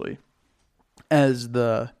article actually, as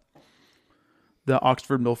the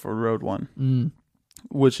Oxford Milford Road one,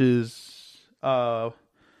 which is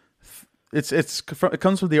it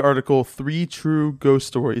comes from the article 3 True Ghost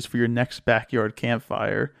Stories for Your Next Backyard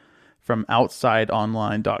Campfire from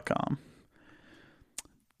OutsideOnline.com.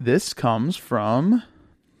 This comes from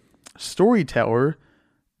storyteller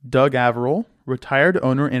Doug Averill, retired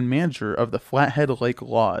owner and manager of the Flathead Lake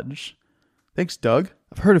Lodge. Thanks, Doug.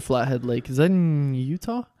 I've heard of Flathead Lake. Is that in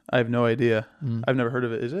Utah? I have no idea. I've never heard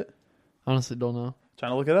of it. Is it? Honestly, don't know.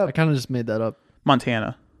 Trying to look it up. I kind of just made that up.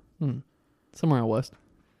 Montana. Somewhere out west.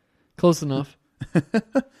 Close enough.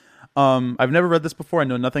 I've never read this before. I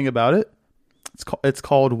know nothing about it. It's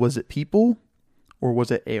called Was It People or Was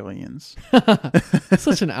It Aliens?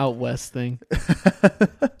 Such an out west thing.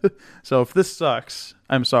 So if this sucks,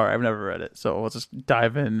 I'm sorry. I've never read it. So let's just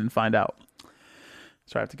dive in and find out.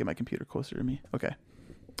 Sorry, I have to get my computer closer to me. Okay.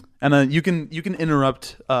 And you can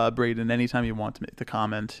interrupt Brayden anytime you want to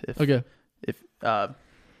comment. Okay. If I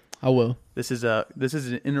will. This is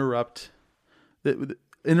an interrupt.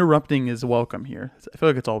 Interrupting is welcome here. I feel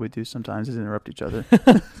like it's all we do sometimes is interrupt each other.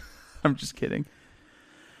 I'm just kidding.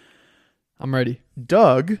 I'm ready.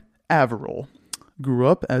 Doug Averill grew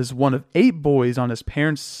up as one of 8 boys on his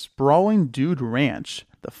parents' sprawling dude ranch,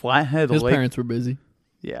 the Flathead Lake. His parents were busy.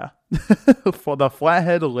 Yeah. For the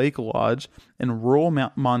Flathead Lake Lodge in rural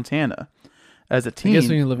Montana. As a teen. I guess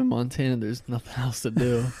when you live in Montana, there's nothing else to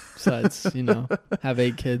do besides, have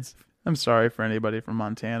 8 kids. I'm sorry for anybody from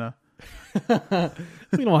Montana.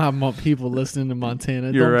 We don't have people listening to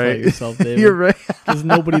Montana. You're don't right. play yourself, David. You're right. Because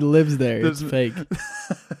nobody lives there. It's fake.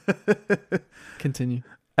 Continue.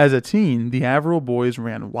 As a teen, the Averill boys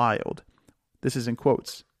ran wild. This is in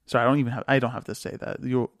quotes. Sorry, I don't have to say that.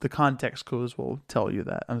 The context clues will tell you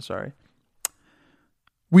that. I'm sorry.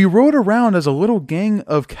 We rode around as a little gang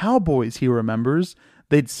of cowboys, he remembers.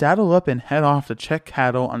 They'd saddle up and head off to check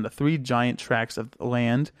cattle on the 3 giant tracts of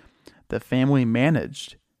land the family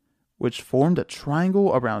managed, which formed a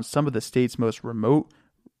triangle around some of the state's most remote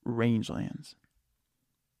rangelands.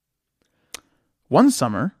 One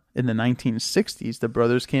summer in the 1960s, the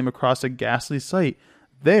brothers came across a ghastly sight.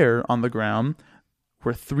 There, on the ground,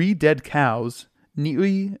 were 3 dead cows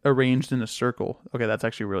neatly arranged in a circle. Okay, that's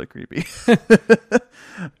actually really creepy.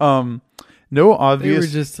 No obvious. They were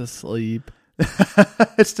just asleep.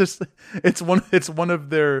 it's one of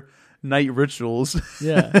their night rituals.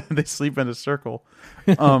 Yeah. They sleep in a circle.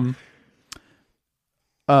 There on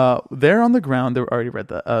the ground, they already read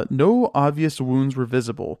that. No obvious wounds were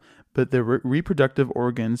visible, but their reproductive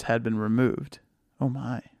organs had been removed. Oh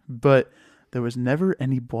my. But there was never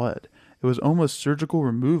any blood. It was almost surgical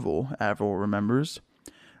removal, Averill remembers.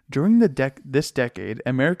 During this decade,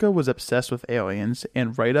 America was obsessed with aliens,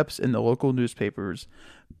 and write-ups in the local newspapers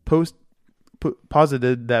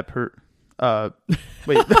posited that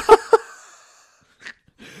wait.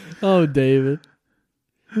 Oh, David.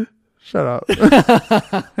 Shut up.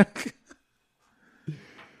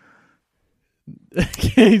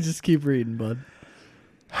 Okay, just keep reading, bud.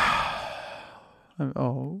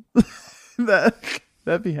 Oh.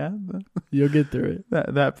 that be happening. You'll get through it.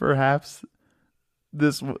 That perhaps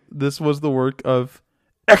this was the work of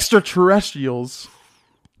extraterrestrials.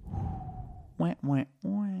 Wah, wah,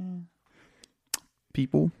 wah.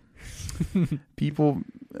 People.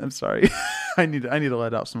 I'm sorry. I need to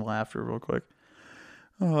let out some laughter real quick.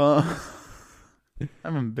 I'm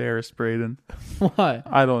embarrassed, Brayden. Why?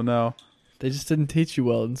 I don't know. They just didn't teach you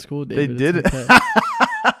well in school, David. They did it. Okay.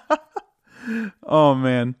 Oh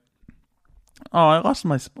man. Oh, I lost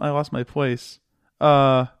my place.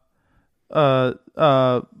 No, I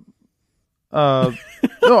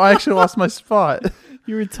actually lost my spot.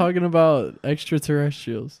 You were talking about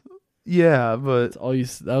extraterrestrials. Yeah, but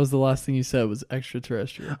that was the last thing you said was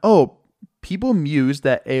extraterrestrial. Oh, people mused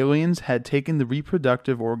that aliens had taken the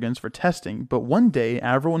reproductive organs for testing, but one day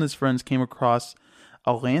Averill and his friends came across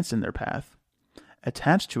a lance in their path.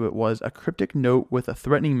 Attached to it was a cryptic note with a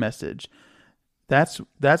threatening message. That's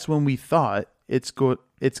when we thought it's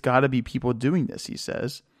got to be people doing this, he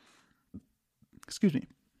says. Excuse me.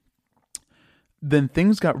 Then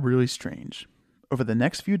things got really strange. Over the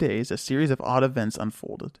next few days, a series of odd events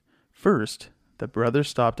unfolded. First, the brothers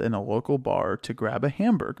stopped in a local bar to grab a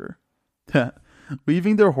hamburger.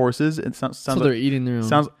 Leaving their horses, it sounds so like they're eating their own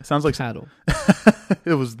sounds like cattle.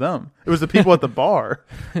 It was them. It was the people at the bar.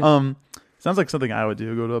 Sounds like something I would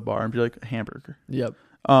do. Go to a bar and be like, a hamburger. Yep.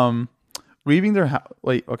 Leaving their house.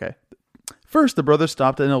 Wait, okay. First, the brothers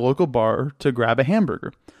stopped in a local bar to grab a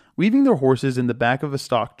hamburger, leaving their horses in the back of a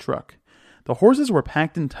stock truck. The horses were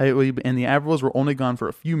packed in tightly, and the Averils were only gone for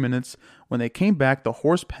a few minutes. When they came back, the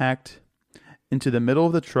horse packed into the middle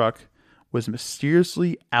of the truck was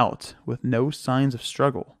mysteriously out with no signs of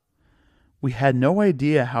struggle. We had no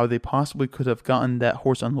idea how they possibly could have gotten that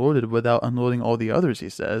horse unloaded without unloading all the others, he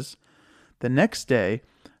says. The next day,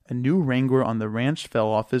 a new wrangler on the ranch fell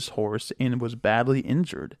off his horse and was badly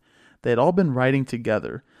injured. They had all been riding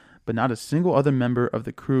together, but not a single other member of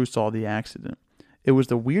the crew saw the accident. It was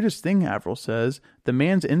the weirdest thing, Avril says. The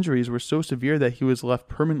man's injuries were so severe that he was left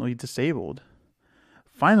permanently disabled.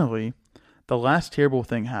 Finally, the last terrible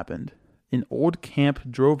thing happened. An old camp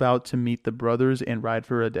drove out to meet the brothers and ride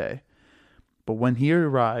for a day. But when he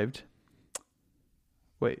arrived...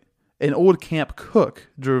 An old camp cook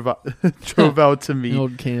drove out to meet... An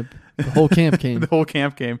old camp. The whole camp came. The whole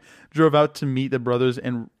camp came. Drove out to meet the brothers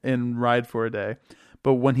and ride for a day.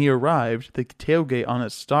 But when he arrived, the tailgate on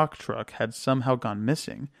his stock truck had somehow gone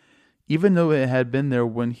missing, even though it had been there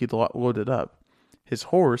when he loaded up. His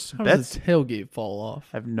horse, How does the tailgate fall off?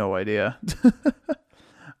 I have no idea.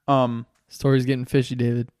 Story's getting fishy,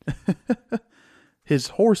 David. His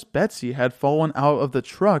horse, Betsy, had fallen out of the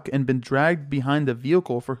truck and been dragged behind the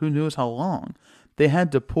vehicle for who knows how long. They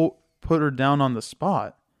had to put her down on the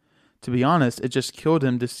spot. To be honest, it just killed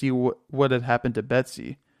him to see what had happened to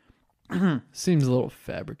Betsy. Seems a little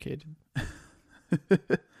fabricated.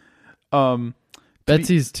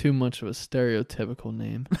 Betsy's too much of a stereotypical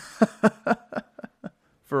name.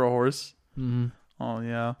 For a horse? Mm-hmm. Oh,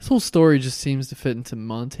 yeah. This whole story just seems to fit into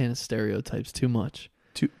Montana stereotypes too much.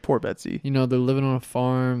 Poor Betsy. You know, they're living on a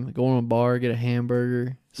farm, go to a bar, get a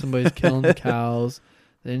hamburger. Somebody's killing the cows.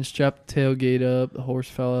 They didn't strap the tailgate up. The horse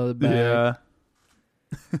fell out of the back. Yeah.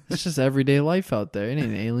 It's just everyday life out there. It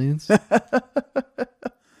ain't aliens.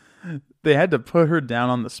 They had to put her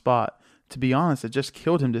down on the spot. To be honest, it just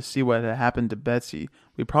killed him to see what had happened to Betsy.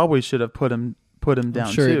 We probably should have put him down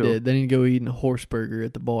I'm sure too. it did. Then he'd go eating a horse burger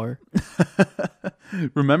at the bar.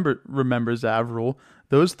 Remembers Avril.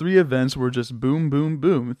 Those 3 events were just boom, boom,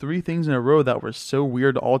 boom. 3 things in a row that were so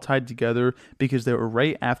weird, all tied together because they were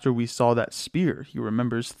right after we saw that spear. He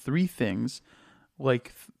remembers 3 things,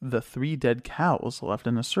 like the 3 dead cows left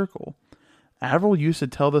in a circle. Avril used to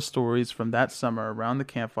tell the stories from that summer around the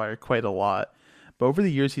campfire quite a lot, but over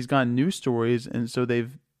the years he's gotten new stories, and so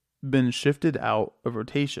they've been shifted out of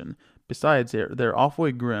rotation. Besides, they're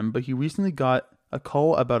awfully grim, but he recently got a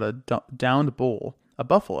call about a downed bull, a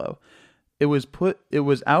buffalo. It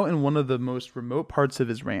was out in one of the most remote parts of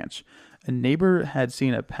his ranch. A neighbor had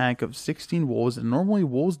seen a pack of 16 wolves, and normally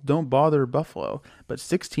wolves don't bother buffalo, but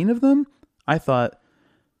 16 of them? I thought,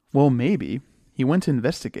 well, maybe. He went to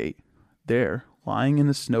investigate. There, lying in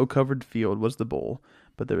the snow-covered field, was the bull,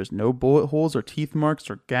 but there was no bullet holes or teeth marks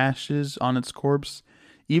or gashes on its corpse.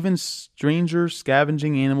 Even stranger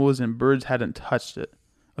scavenging animals and birds hadn't touched it.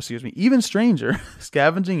 Even stranger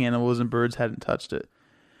scavenging animals and birds hadn't touched it.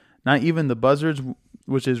 Not even the buzzards,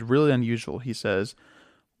 which is really unusual, he says.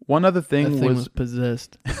 One other thing was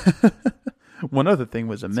possessed. One other thing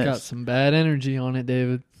was amiss. It's got some bad energy on it,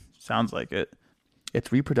 David. Sounds like it.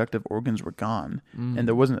 Its reproductive organs were gone, and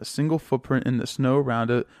there wasn't a single footprint in the snow around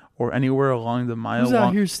it or anywhere along the mile Who's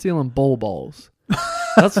out here stealing bull balls?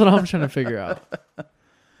 That's what I'm trying to figure out.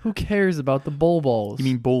 Who cares about the bull balls? You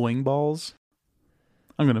mean bowling balls?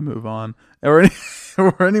 I'm going to move on. Or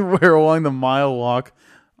anywhere along the mile walk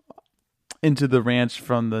into the ranch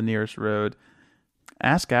from the nearest road.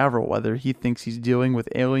 Ask Avril whether he thinks he's dealing with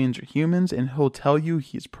aliens or humans, and he'll tell you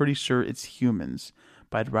he's pretty sure it's humans.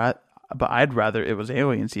 But I'd rather it was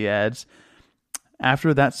aliens, he adds.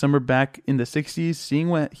 After that summer back in the 60s, seeing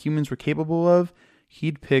what humans were capable of,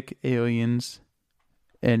 he'd pick aliens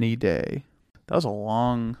any day. That was a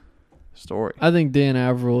long story. I think Dan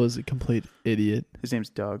Avril is a complete idiot. His name's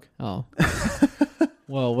Doug. Oh.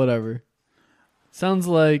 Well, whatever. Sounds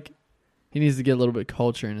like he needs to get a little bit of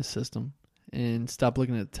culture in his system and stop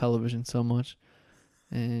looking at television so much.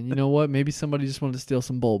 And you know what? Maybe somebody just wanted to steal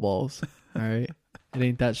some bull balls. All right? It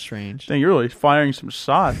ain't that strange. Dang, you're really firing some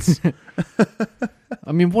shots.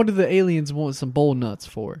 I mean, what do the aliens want some bull nuts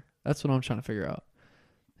for? That's what I'm trying to figure out.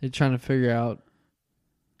 They're trying to figure out.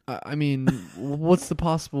 I mean, what's the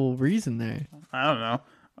possible reason there? I don't know.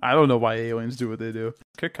 I don't know why aliens do what they do.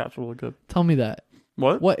 Kit Kat's really good. Tell me that.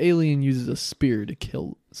 What? What alien uses a spear to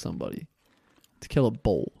kill somebody? To kill a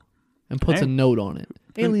bull? and puts a note on it.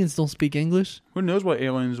 Aliens don't speak English. Who knows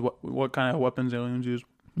what kind of weapons aliens use?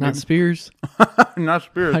 Not spears. Not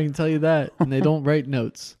spears. I can tell you that. And they don't write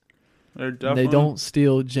notes. They don't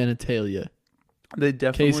steal genitalia. They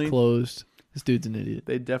definitely. Case closed. This dude's an idiot.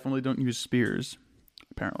 They definitely don't use spears,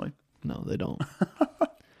 apparently. No, they don't.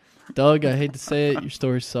 Doug, I hate to say it, your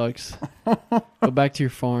story sucks. Go back to your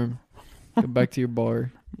farm. Go back to your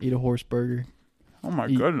bar. Eat a horse burger. Oh my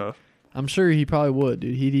goodness. I'm sure he probably would,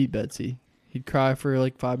 dude. He'd eat Betsy. He'd cry for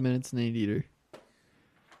like 5 minutes and then he'd eat her.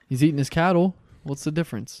 He's eating his cattle. What's the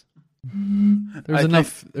difference? There's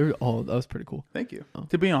enough. That was pretty cool. Thank you.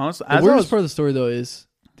 To be honest, the weirdest part of the story though is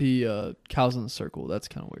the cows in the circle. That's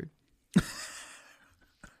kind of weird.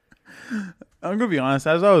 I'm gonna be honest.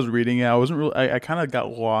 As I was reading it, I wasn't really. I kind of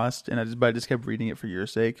got lost, and I just kept reading it for your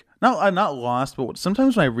sake. I'm not lost, but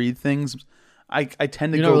sometimes when I read things, I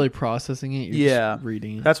tend to You're not really processing it. You're just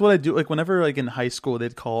reading it. That's what I do. Like whenever like in high school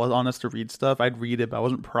they'd call on us to read stuff, I'd read it, but I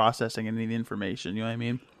wasn't processing any of the information. You know what I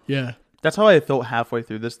mean? Yeah. That's how I felt halfway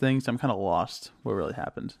through this thing. So I'm kind of lost. What really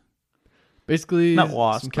happened? Basically, not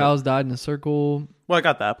lost. Some cows died in a circle. Well, I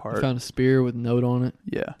got that part. He found a spear with a note on it.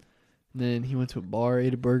 Yeah. And then he went to a bar,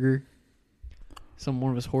 ate a burger.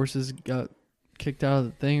 One of his horses got kicked out of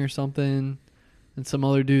the thing or something. And some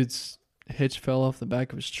other dude's hitch fell off the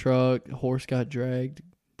back of his truck. The horse got dragged,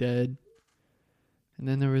 dead. And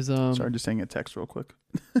then there was Sorry, just saying a text real quick.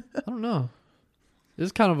 I don't know. This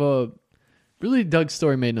is kind of a really Doug's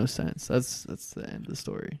story made no sense. That's the end of the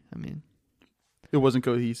story. I mean, it wasn't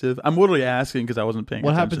cohesive. I'm literally asking because I wasn't paying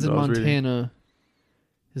attention. What happens in Montana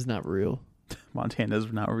is not real.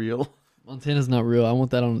 Montana's not real. Montana's not real. I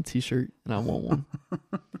want that on a t-shirt, and I want one.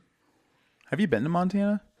 Have you been to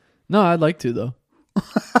Montana? No, I'd like to, though.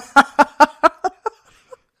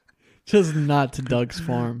 Just not to Doug's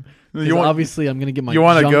farm. Obviously, I'm going to get my. You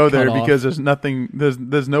want to go there off. because there's nothing.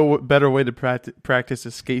 There's no better way to practice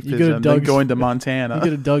escapism than going to Montana. You go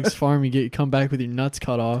to Doug's farm, you come back with your nuts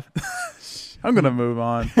cut off. I'm gonna move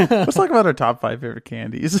on. Let's talk about our top 5 favorite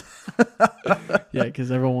candies. Yeah,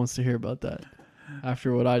 because everyone wants to hear about that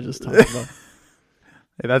after what I just talked about.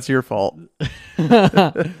 Hey, that's your fault.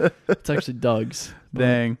 It's actually Doug's.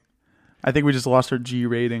 Dang. I think we just lost our G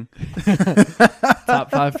rating.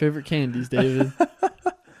 Top 5 favorite candies, David.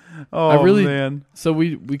 Oh, man. So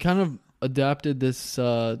we kind of adapted this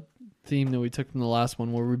theme that we took from the last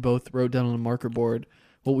one where we both wrote down on a marker board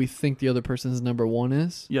what we think the other person's number 1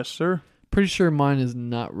 is. Yes, sir. Pretty sure mine is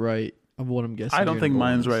not right of what I'm guessing. I don't think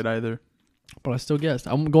mine's right either. But I still guessed.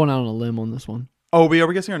 I'm going out on a limb on this one. Oh, are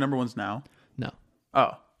we guessing our number 1s now? No.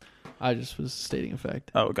 Oh. I just was stating a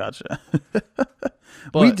fact. Oh, gotcha.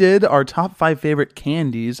 We did our top 5 favorite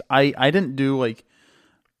candies. I didn't do like,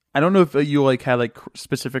 I don't know if you like had like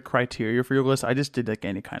specific criteria for your list. I just did like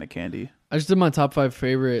any kind of candy. I just did my top 5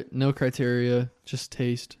 favorite, no criteria, just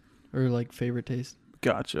taste or like favorite taste.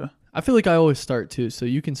 Gotcha. I feel like I always start too, so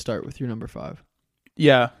you can start with your number 5.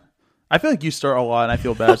 Yeah. I feel like you start a lot and I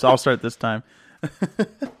feel bad, so I'll start this time. This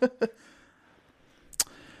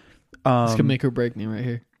could make or break me right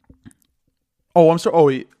here. Oh, I'm sorry. Oh,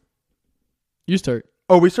 wait. You start.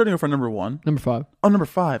 Oh, we're starting with our number 1? Number 5. Oh, number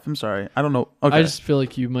 5. I'm sorry. I don't know. Okay. I just feel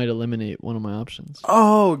like you might eliminate one of my options.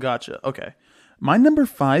 Oh, gotcha. Okay. My number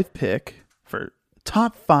 5 pick for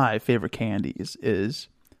top 5 favorite candies is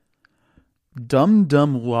Dum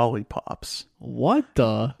Dum Lollipops. What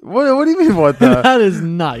the? What do you mean, what the? That is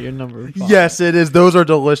not your number 5. Yes, it is. Those are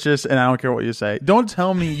delicious, and I don't care what you say. Don't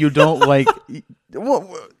tell me you don't like...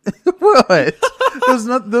 What? Those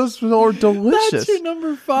are delicious. That's your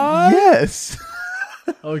number 5? Yes.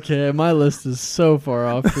 Okay, my list is so far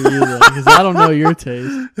off for you then, because I don't know your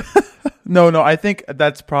taste. No, I think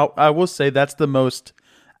that's I will say that's the most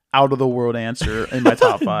out of the world answer in my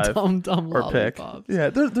top 5 Dum or pick. Lollipops. Yeah,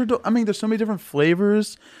 I mean, there's so many different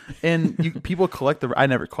flavors, and people collect I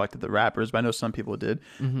never collected the wrappers, but I know some people did.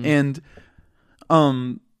 Mm-hmm. And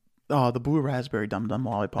the blue raspberry Dum Dum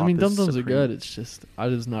Lollipop. I mean, Dum Dums are good. It's just I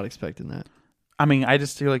was not expecting that. I mean, I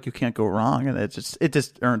just feel like you can't go wrong, and it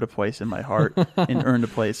just earned a place in my heart and earned a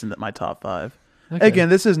place in my top 5. Okay. Again,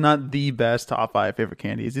 this is not the best top 5 favorite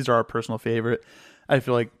candies. These are our personal favorite. I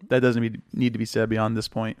feel like that doesn't need to be said beyond this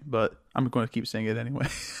point, but I'm going to keep saying it anyway.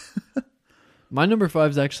 My number 5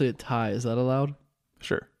 is actually a tie. Is that allowed?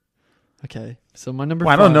 Sure. Okay, so my number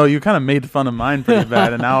 5... I don't know. You kind of made fun of mine pretty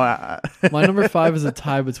bad, and now my number 5 is a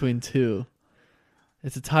tie between 2.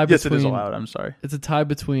 It's a tie between... Yes, it is allowed. I'm sorry. It's a tie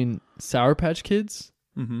between Sour Patch Kids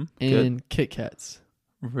and Good. Kit Kats.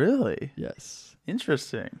 Really? Yes.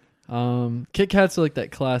 Interesting. Kit Kats are like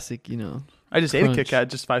that classic, I just ate a Kit Kat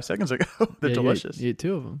just 5 seconds ago. They're delicious. You ate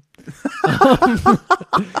 2 of them.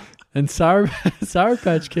 And Sour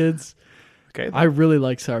Patch Kids Okay. I really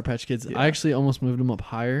like Sour Patch Kids. Yeah. I actually almost moved them up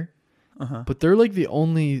higher. Uh-huh. But they're like the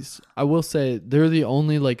only, I will say, they're the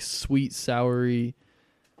only like sweet, soury,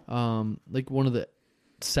 like one of the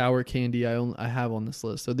sour candy I have on this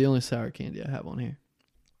list. They're the only sour candy I have on here.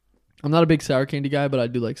 I'm not a big sour candy guy, but I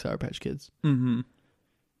do like Sour Patch Kids. Mm-hmm.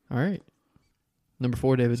 All right. Number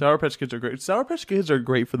 4, David. Sour Patch Kids are great. Sour Patch Kids are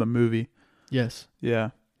great for the movie. Yes. Yeah.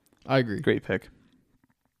 I agree. Great pick.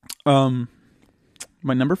 My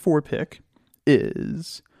number 4 pick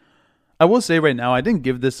is... I will say right now, I didn't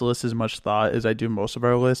give this list as much thought as I do most of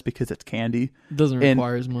our lists because it's candy. It doesn't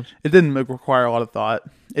require as much. It didn't require a lot of thought.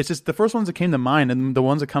 It's just the first ones that came to mind, and the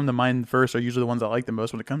ones that come to mind first are usually the ones I like the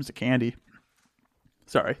most when it comes to candy.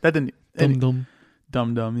 Sorry, that didn't...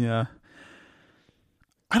 Dum Dum, yeah.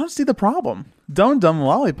 I don't see the problem. Dum Dum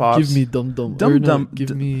lollipops. Give me Dum Dum. Dum Dum.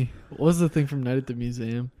 Give me... What was the thing from Night at the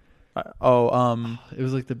Museum? It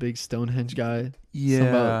was like the big Stonehenge guy.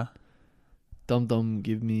 Yeah. Dum Dum,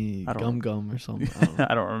 give me gum or something.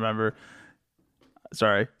 I don't remember.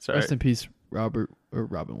 Sorry. Rest in peace, Robin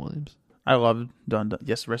Williams. I love Dum Dum.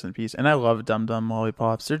 Yes, rest in peace. And I love Dum Dum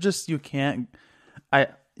lollipops. They're just, you can't.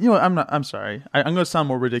 I'm sorry. I'm going to sound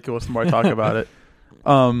more ridiculous the more I talk about it.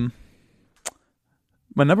 My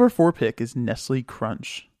number 4 pick is Nestle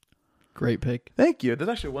Crunch. Great pick. Thank you. There's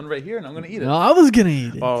actually one right here, and I'm going to eat it. No, I was going to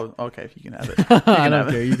eat it. Oh, okay. You can have it. I don't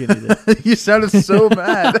care. You can eat it. You sounded so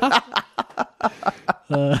mad.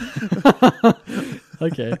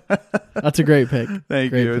 Okay. That's a great pick.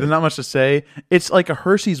 Thank you. There's not much to say. It's like a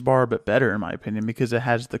Hershey's bar, but better, in my opinion, because it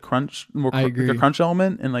has the crunch, the crunch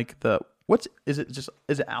element, and like is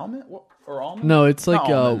it almond or almond? No, it's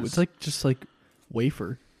like just like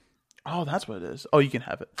wafer. Oh, that's what it is. Oh, you can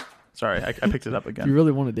have it. Sorry, I picked it up again. If you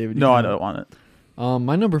really want it, David? No, I don't want it.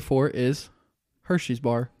 My number 4 is Hershey's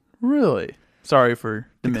bar. Really? Sorry for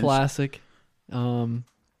the classic.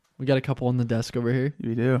 We got a couple on the desk over here.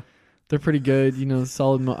 We do. They're pretty good.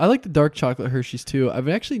 Solid. I like the dark chocolate Hershey's too. I've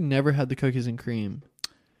actually never had the cookies and cream.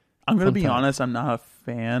 I'm gonna be honest. I'm not a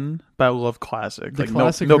fan, but I love classic. The like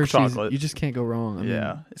classic milk Hershey's, chocolate. You just can't go wrong.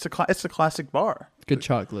 Yeah, it's a classic bar. Good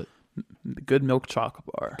chocolate. Good milk chocolate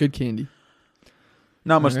bar. Good candy.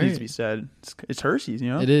 Not much needs to be said. It's Hershey's,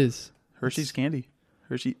 It is. Hershey's candy.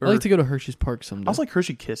 I like to go to Hershey's Park someday. I also like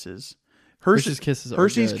Hershey Kisses. Hershey's Kisses.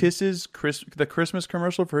 Hershey's Kisses. The Christmas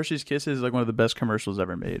commercial for Hershey's Kisses is like one of the best commercials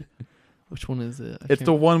ever made. Which one is it? It's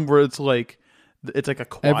the one where it's like a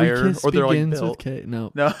choir, Every kiss or they're like begins with K.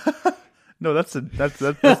 No, that's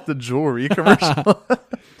the jewelry commercial.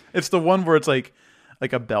 It's the one where it's like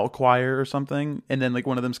a bell choir or something, and then like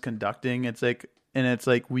one of them's conducting. It's like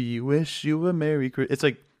we wish you a Merry Christmas. It's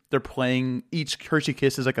like they're playing each Hershey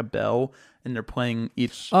Kiss is like a bell, and they're playing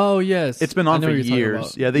each. Oh yes, it's been on for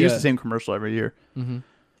years. Yeah, they use the same commercial every year. Mm-hmm.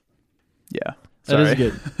 Yeah, sorry. That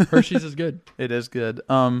is good. Hershey's is good. It is good.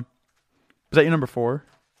 Is that your number 4?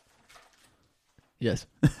 Yes.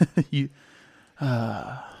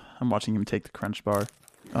 I'm watching him take the Crunch bar.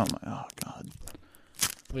 Oh God.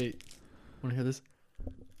 Wait, want to hear this?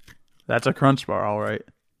 That's a Crunch bar, all right.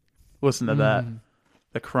 Listen to that.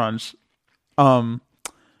 The Crunch. What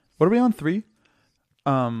are we on, 3?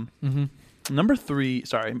 Number 3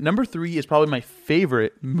 is probably my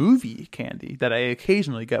favorite movie candy that I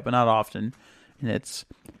occasionally get, but not often, and it's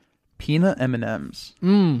peanut M&Ms.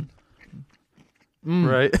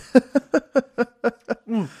 Right?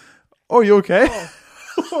 Oh, you okay?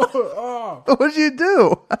 What'd you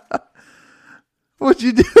do? What'd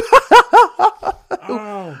you do?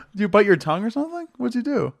 Did you bite your tongue or something? What'd you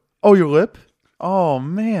do? Oh, your lip? Oh,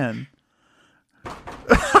 man.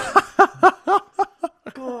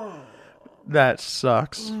 That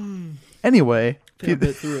sucks. Anyway. Can't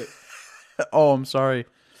bit through it. Oh, I'm sorry.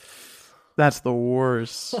 That's the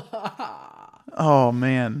worst. Oh,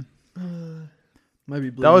 man. Might be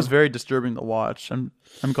bleeding. That was very disturbing to watch. I'm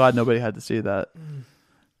glad nobody had to see that.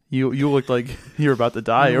 You looked like you were about to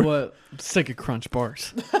die. You know what? I'm sick of Crunch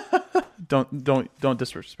bars. Don't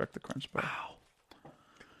disrespect the Crunch bar. Wow.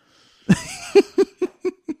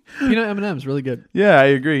 Peanut M&M's really good. Yeah, I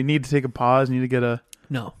agree. You need to take a pause. You need to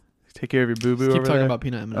take care of your boo boo. Keep talking about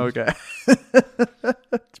peanut M&M's. Okay.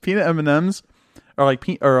 Peanut M&M's are like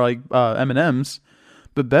M&M's,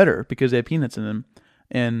 but better because they have peanuts in them.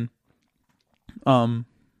 And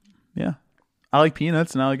yeah, I like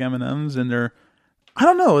peanuts and I like M&M's, and I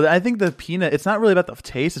don't know. I think the peanut, it's not really about the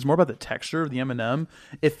taste. It's more about the texture of the M&M.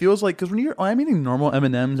 It feels like, because when I'm eating normal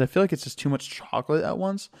M&M's, I feel like it's just too much chocolate at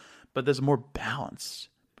once, but there's more balance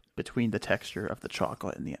between the texture of the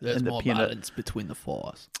chocolate and the peanut. There's more balance between the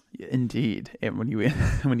fours. Yeah, indeed. And when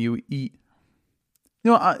you eat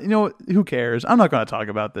Who cares? I'm not going to talk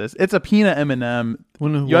about this. It's a peanut M&M.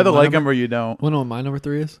 You either like them or you don't. Want to know what my number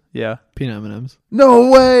 3 is? Yeah. Peanut M&Ms. No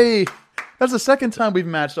way. That's the second time we've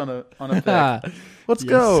matched on a pick. Let's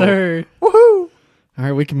go. Yes, sir. Woohoo. All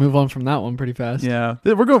right, we can move on from that one pretty fast. Yeah.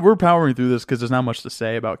 We're powering through this because there's not much to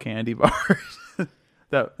say about candy bars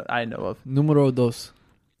that I know of. Numero 2.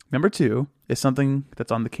 Number 2 is something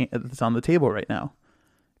that's on the table right now,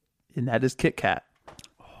 and that is Kit Kat.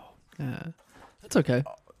 Yeah, that's okay.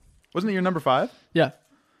 Wasn't it your number 5? Yeah,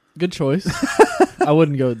 good choice. I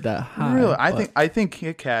wouldn't go that high. Really, I think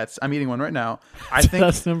Kit Kats. I'm eating one right now. I think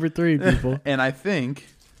that's number 3, people. And I think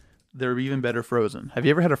they're even better frozen. Have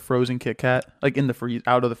you ever had a frozen Kit Kat, like in the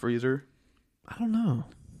out of the freezer? I don't know.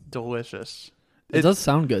 Delicious. It does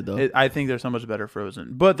sound good though. I think they're so much better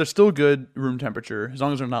frozen, but they're still good room temperature as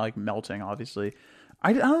long as they're not like melting. Obviously,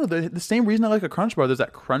 I don't know. The same reason I like a Crunch Bar. There's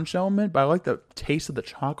that crunch element, but I like the taste of the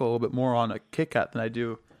chocolate a little bit more on a Kit Kat than I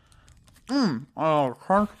do. Crunch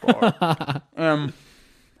Bar. I don't know.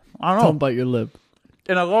 Don't bite your lip.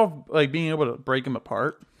 And I love like being able to break them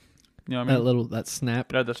apart. You know what I mean? That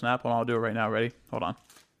snap. Yeah, the snap one. I'll do it right now. Ready? Hold on.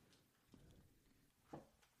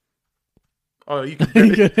 Oh, you can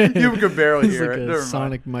barely it's hear like it. A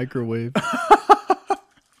sonic microwave.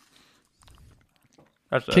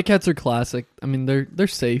 That's Kit Kats are classic. I mean, they're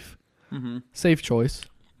safe. Mm-hmm. Safe choice.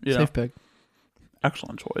 Yeah. Safe pick.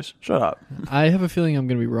 Excellent choice. Shut up. I have a feeling I'm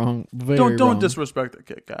going to be wrong. Don't disrespect the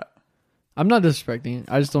Kit Kat. I'm not disrespecting it.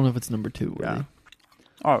 I just don't know if it's number 2. Really. Yeah.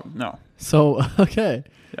 Oh no. So okay.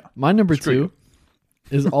 Yeah. My number 2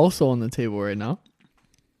 is also on the table right now.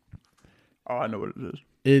 Oh, I know what it is.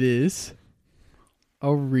 It is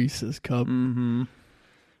a Reese's Cup. Mm-hmm.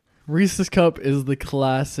 Reese's Cup is the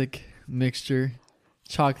classic mixture,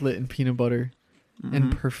 chocolate and peanut butter,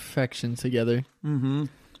 and perfection together. Mm-hmm. I'm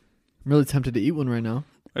really tempted to eat one right now.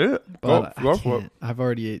 Yeah, but I can't. I've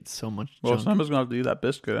already ate so much junk. Well, somebody's going to have to eat that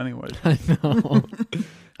biscuit anyways. I know.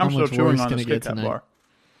 I'm still chewing on this Kit Kat bar.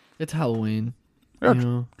 It's Halloween.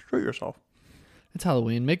 Yeah, treat yourself. It's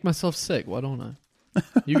Halloween. Make myself sick. Why don't I?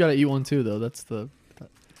 You got to eat one too, though. That's the...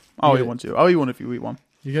 I'll eat one too. I'll eat one if you eat one.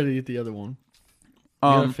 You got to eat the other one. You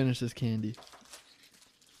got to finish this candy.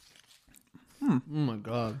 Oh my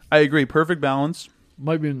God. I agree. Perfect balance.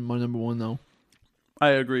 Might be my number 1 though. I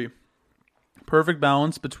agree. Perfect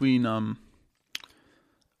balance between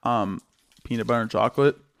peanut butter and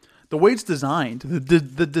chocolate. The way it's designed, the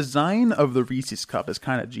design of the Reese's Cup is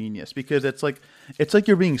kind of genius because it's like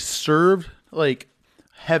you're being served like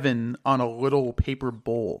heaven on a little paper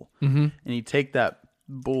bowl, and you take that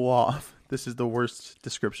bowl off. This is the worst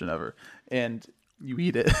description ever, and you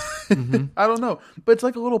eat it. I don't know, but it's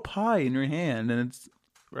like a little pie in your hand, and it's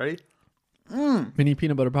ready. Mini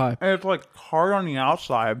peanut butter pie. And it's like hard on the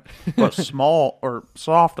outside, but small or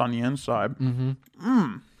soft on the inside.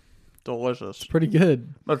 Delicious. It's pretty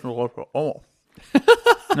good. That's delicious. Oh.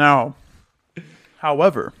 Now,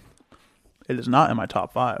 however, it is not in my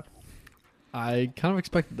top 5. I kind of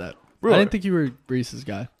expected that. Really? I didn't think you were a Reese's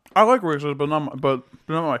guy. I like Reese's, but not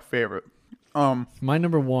my favorite. My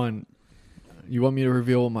number 1. You want me to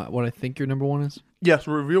reveal what I think your number 1 is? Yes,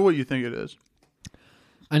 reveal what you think it is.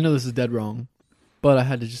 I know this is dead wrong, but I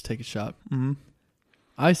had to just take a shot. Mm-hmm.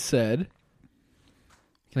 I said,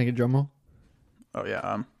 can I get a drum roll? Oh,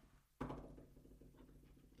 yeah.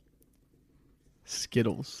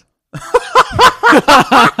 Skittles.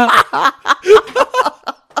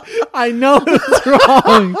 I know it's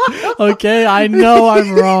wrong. Okay, I know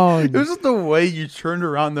I'm wrong. It was just the way you turned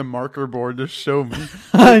around the marker board to show me.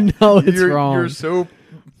 I know it's wrong. You're so...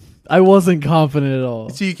 I wasn't confident at all.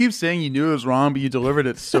 See, you keep saying you knew it was wrong, but you delivered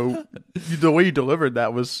it so... the way you delivered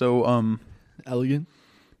that was so... elegant?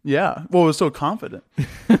 Yeah. Well, it was so confident.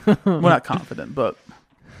 Well, not confident, but...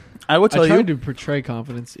 I tried to portray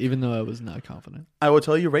confidence, even though I was not confident. I will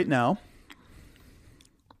tell you right now...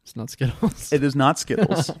 It's not Skittles. It is not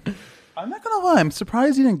Skittles. I'm not going to lie. I'm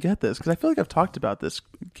surprised you didn't get this, because I feel like I've talked about this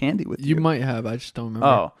candy with you. You might have. I just don't remember.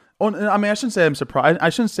 Oh, I mean, I shouldn't say I'm surprised. I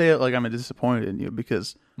shouldn't say it like I'm disappointed in you,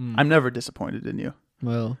 because I'm never disappointed in you.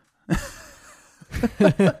 Well.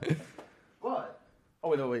 What?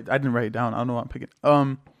 Oh, wait. I didn't write it down. I don't know what I'm picking.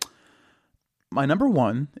 My number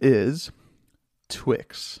 1 is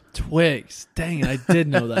Twix. Twix. Dang it. I did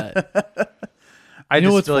know that. You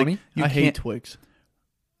know what's funny? Like I hate Twix.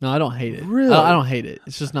 No, I don't hate it. Really? I don't hate it.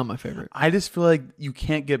 It's just not my favorite. I just feel like you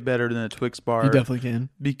can't get better than a Twix bar. You definitely can.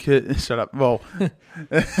 Because shut up. Well,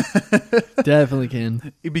 definitely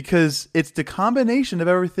can. Because it's the combination of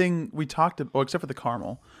everything we talked about, well, except for the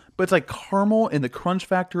caramel. But it's like caramel and the crunch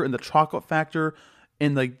factor and the chocolate factor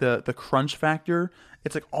and like the crunch factor.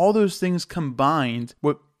 It's like all those things combined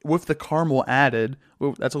with with the caramel added.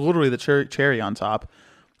 That's literally the cherry on top.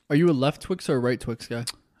 Are you a left Twix or a right Twix guy?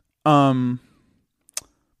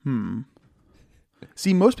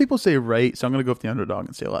 See, most people say right, so I'm gonna go with the underdog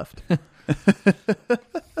and say left.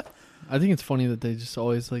 I think it's funny that they just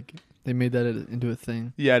always they made that into a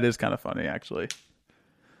thing. Yeah, it is kind of funny actually.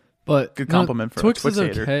 But good compliment for Twix a Twix is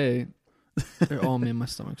hater. Okay. Oh man, my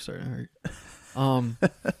stomach's starting to hurt.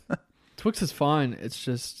 Twix is fine. It's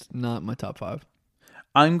just not my top 5.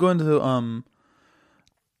 I'm going to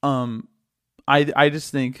I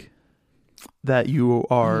just think that you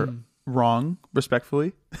are wrong,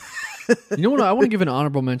 respectfully. You know what? I want to give an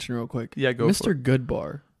honorable mention real quick. Yeah, go Mr. for it. Good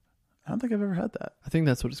Bar. I don't think I've ever had that. I think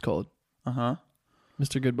that's what it's called. Uh-huh.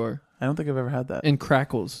 Mr. Good Bar. I don't think I've ever had that. And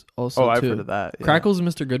Crackles also, Oh, I've too. heard of that. Yeah. Crackles and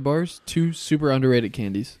Mr. Good Bars, 2 super underrated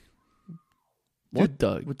candies. What,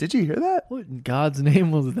 Doug? Did you hear that? What in God's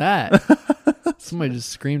name was that? Somebody just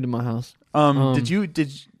screamed in my house. I don't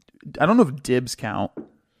know if dibs count.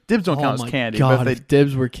 Dibs don't count as candy. God, but if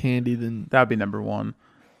dibs were candy, then that would be number 1.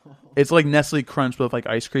 It's like Nestle Crunch with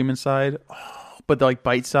ice cream inside, but they're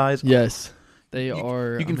bite size. Yes, they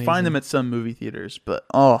are. You can amazing. find them at some movie theaters, but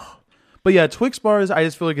yeah, Twix bars I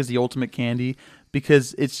just feel like is the ultimate candy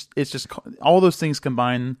because it's just all those things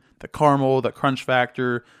combine: the caramel, the crunch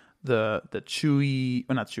factor, the chewy,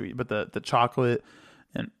 well not chewy, but the chocolate,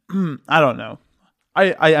 and I don't know.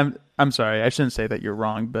 I'm sorry, I shouldn't say that you're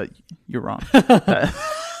wrong, but you're wrong.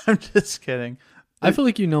 I'm just kidding. I feel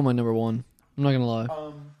like you know my number 1. I'm not gonna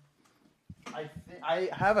lie. I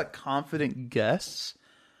have a confident guess,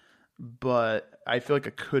 but I feel like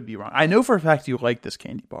I could be wrong. I know for a fact you like this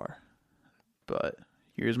candy bar, but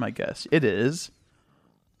here's my guess. It is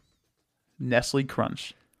Nestle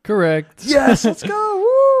Crunch. Correct. Yes, let's go.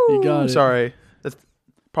 Woo! You got it. Sorry. That's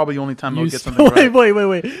probably the only time I'll get something right.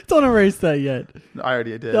 Wait. Don't erase that yet. I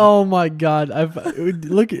already did. Oh my God.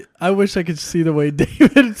 I wish I could see the way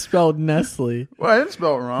David spelled Nestle. Well, I didn't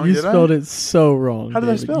spell it wrong, You spelled it so wrong. How did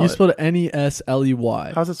I David. spell it? You spelled it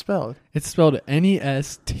Nestley. How's it spelled? It's spelled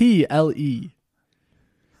Nestle.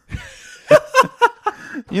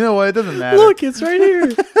 You know what? It doesn't matter. Look, it's right here.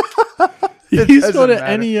 You spelled it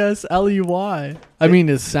Nestley. I mean,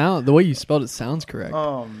 the way you spelled it sounds correct.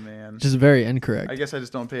 Oh, man. Just very incorrect. I guess I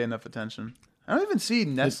just don't pay enough attention. I don't even see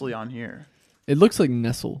Nestle on here. It looks like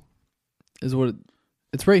Nestle. Is what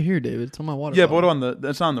it's right here, David. It's on my water. Yeah, bottle. but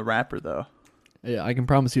that's not on the wrapper, though. Yeah, I can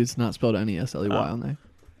promise you it's not spelled Nestley on there.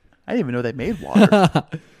 I didn't even know they made water.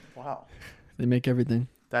 Wow. They make everything.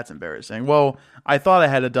 That's embarrassing. Well, I thought I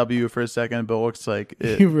had a W for a second, but it looks like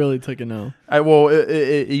you really took a no.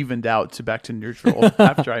 It evened out back to neutral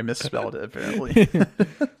after I misspelled it, apparently.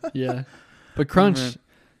 Yeah. But Crunch,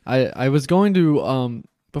 I was going to,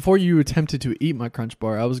 before you attempted to eat my Crunch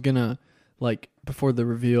bar, I was going to, before the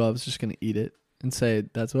review, I was just going to eat it and say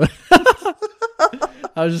that's what...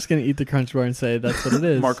 I was just going to eat the Crunch bar and say that's what it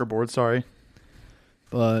is. Marker board, sorry.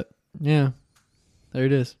 But, yeah. There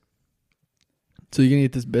it is. So you going to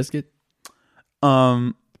eat this biscuit?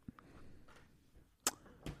 I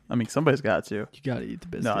mean, somebody's got to. You got to eat the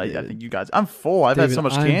biscuit. No, I think you guys... I'm full. I've had so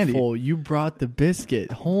much candy. Full. You brought the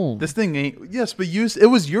biscuit home. This thing ain't... Yes, but it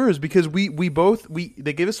was yours because we both...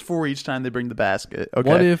 They give us 4 each time they bring the basket. Okay.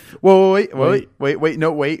 What if... Wait.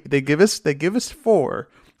 No, wait. They give us 4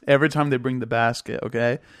 every time they bring the basket,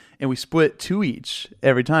 okay? And we split 2 each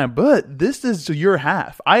every time. But this is your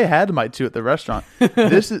half. I had my 2 at the restaurant.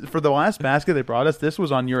 This is for the last basket they brought us. This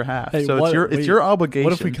was on your half. Hey, so it's your obligation.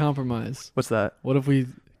 What if we compromise? What's that? What if we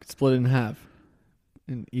split it in half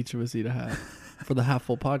and each of us eat a half for the half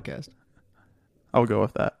full podcast? I'll go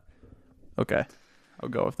with that. Okay. I'll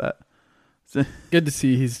go with that. Good to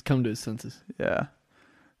see he's come to his senses. Yeah.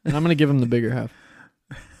 And I'm going to give him the bigger half.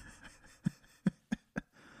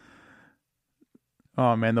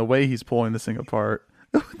 Oh, man, the way he's pulling this thing apart.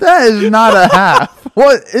 That is not a half.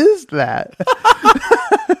 What is that?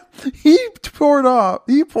 He pulled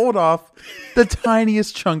off the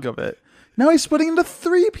tiniest chunk of it. Now he's splitting into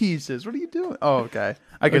 3 pieces. What are you doing? Oh, okay.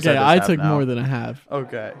 I guess I took more than a half.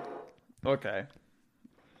 Okay.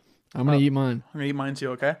 I'm going to eat mine. I'm going to eat mine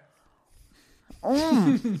too, okay?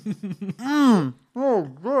 Oh,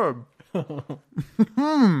 good.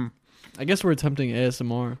 I guess we're attempting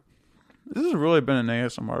ASMR. This has really been an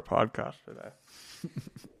ASMR podcast today.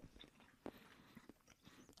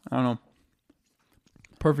 I don't know.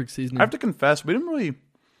 Perfect seasoning. I have to confess, we didn't really...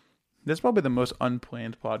 This is probably the most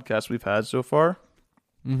unplanned podcast we've had so far.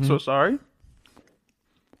 Mm-hmm. So sorry.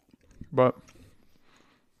 But...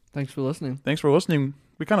 Thanks for listening.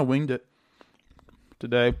 We kind of winged it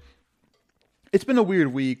today. It's been a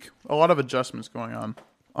weird week. A lot of adjustments going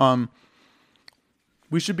on.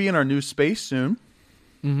 We should be in our new space soon.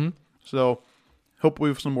 Mm-hmm. So, hopefully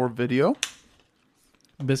with some more video.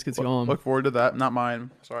 Biscuits gone. Look forward to that. Not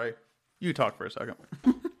mine. Sorry. You talk for a second.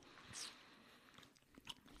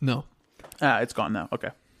 No. It's gone now. Okay.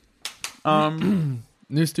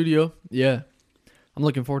 New studio. Yeah. I'm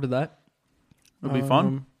looking forward to that. It'll be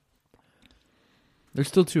fun. There's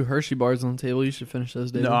still 2 Hershey bars on the table. You should finish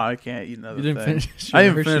those, David. No, I can't eat another You didn't thing. finish. I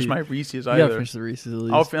didn't finish my Reese's either. You gotta finish the Reese's at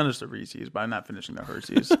least. I'll finish the Reese's, but I'm not finishing the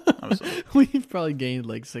Hershey's. I'm sorry. We've probably gained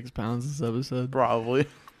like 6 pounds this episode. Probably.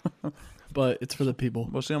 But it's for the people.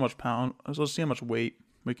 We'll see how much weight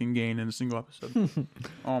we can gain in a single episode.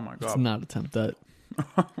 Oh my god. Let's not attempt that.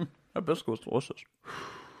 That biscuit was delicious.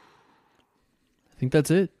 I think that's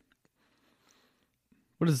it.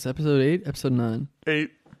 What is this, episode 8? Episode 9?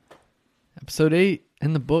 8. Episode 8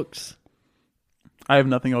 in the books. I have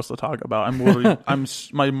nothing else to talk about. I'm literally,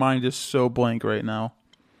 my mind is so blank right now.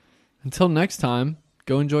 Until next time,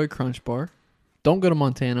 go enjoy Crunch Bar. Don't go to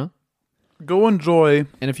Montana. Go enjoy.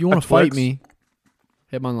 And if you want to fight me,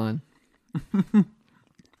 hit my line.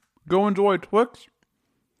 Go enjoy Twix.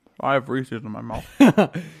 I have Reese's in my mouth.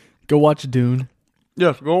 Go watch Dune.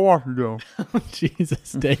 Yes, go watch Dune.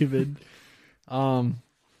 Jesus, David.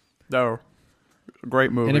 No.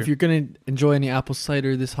 Great movie. And if you're going to enjoy any apple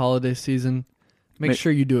cider this holiday season, make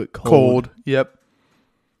sure you do it cold. Cold. Yep.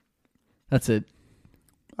 That's it.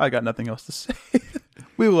 I got nothing else to say.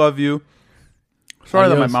 We love you. Sorry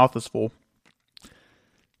that my mouth is full.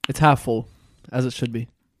 It's half full, as it should be.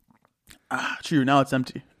 True. Now it's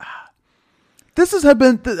empty. This has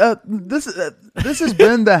been this has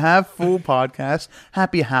been the Half Full podcast.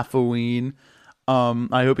 Happy Half-oween.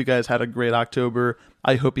 I hope you guys had a great October.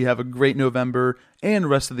 I hope you have a great November and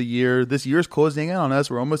rest of the year. This year's closing in on us.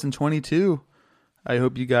 We're almost in 22. I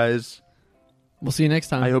hope you guys. We'll see you next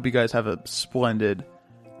time. I hope you guys have a splendid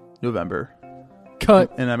November.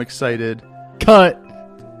 Cut. And I'm excited.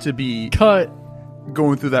 Cut. To be. Cut.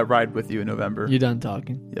 Going through that ride with you in November. You done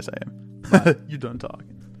talking? Yes, I am. You done talking.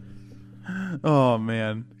 Oh,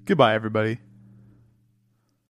 man. Goodbye, everybody.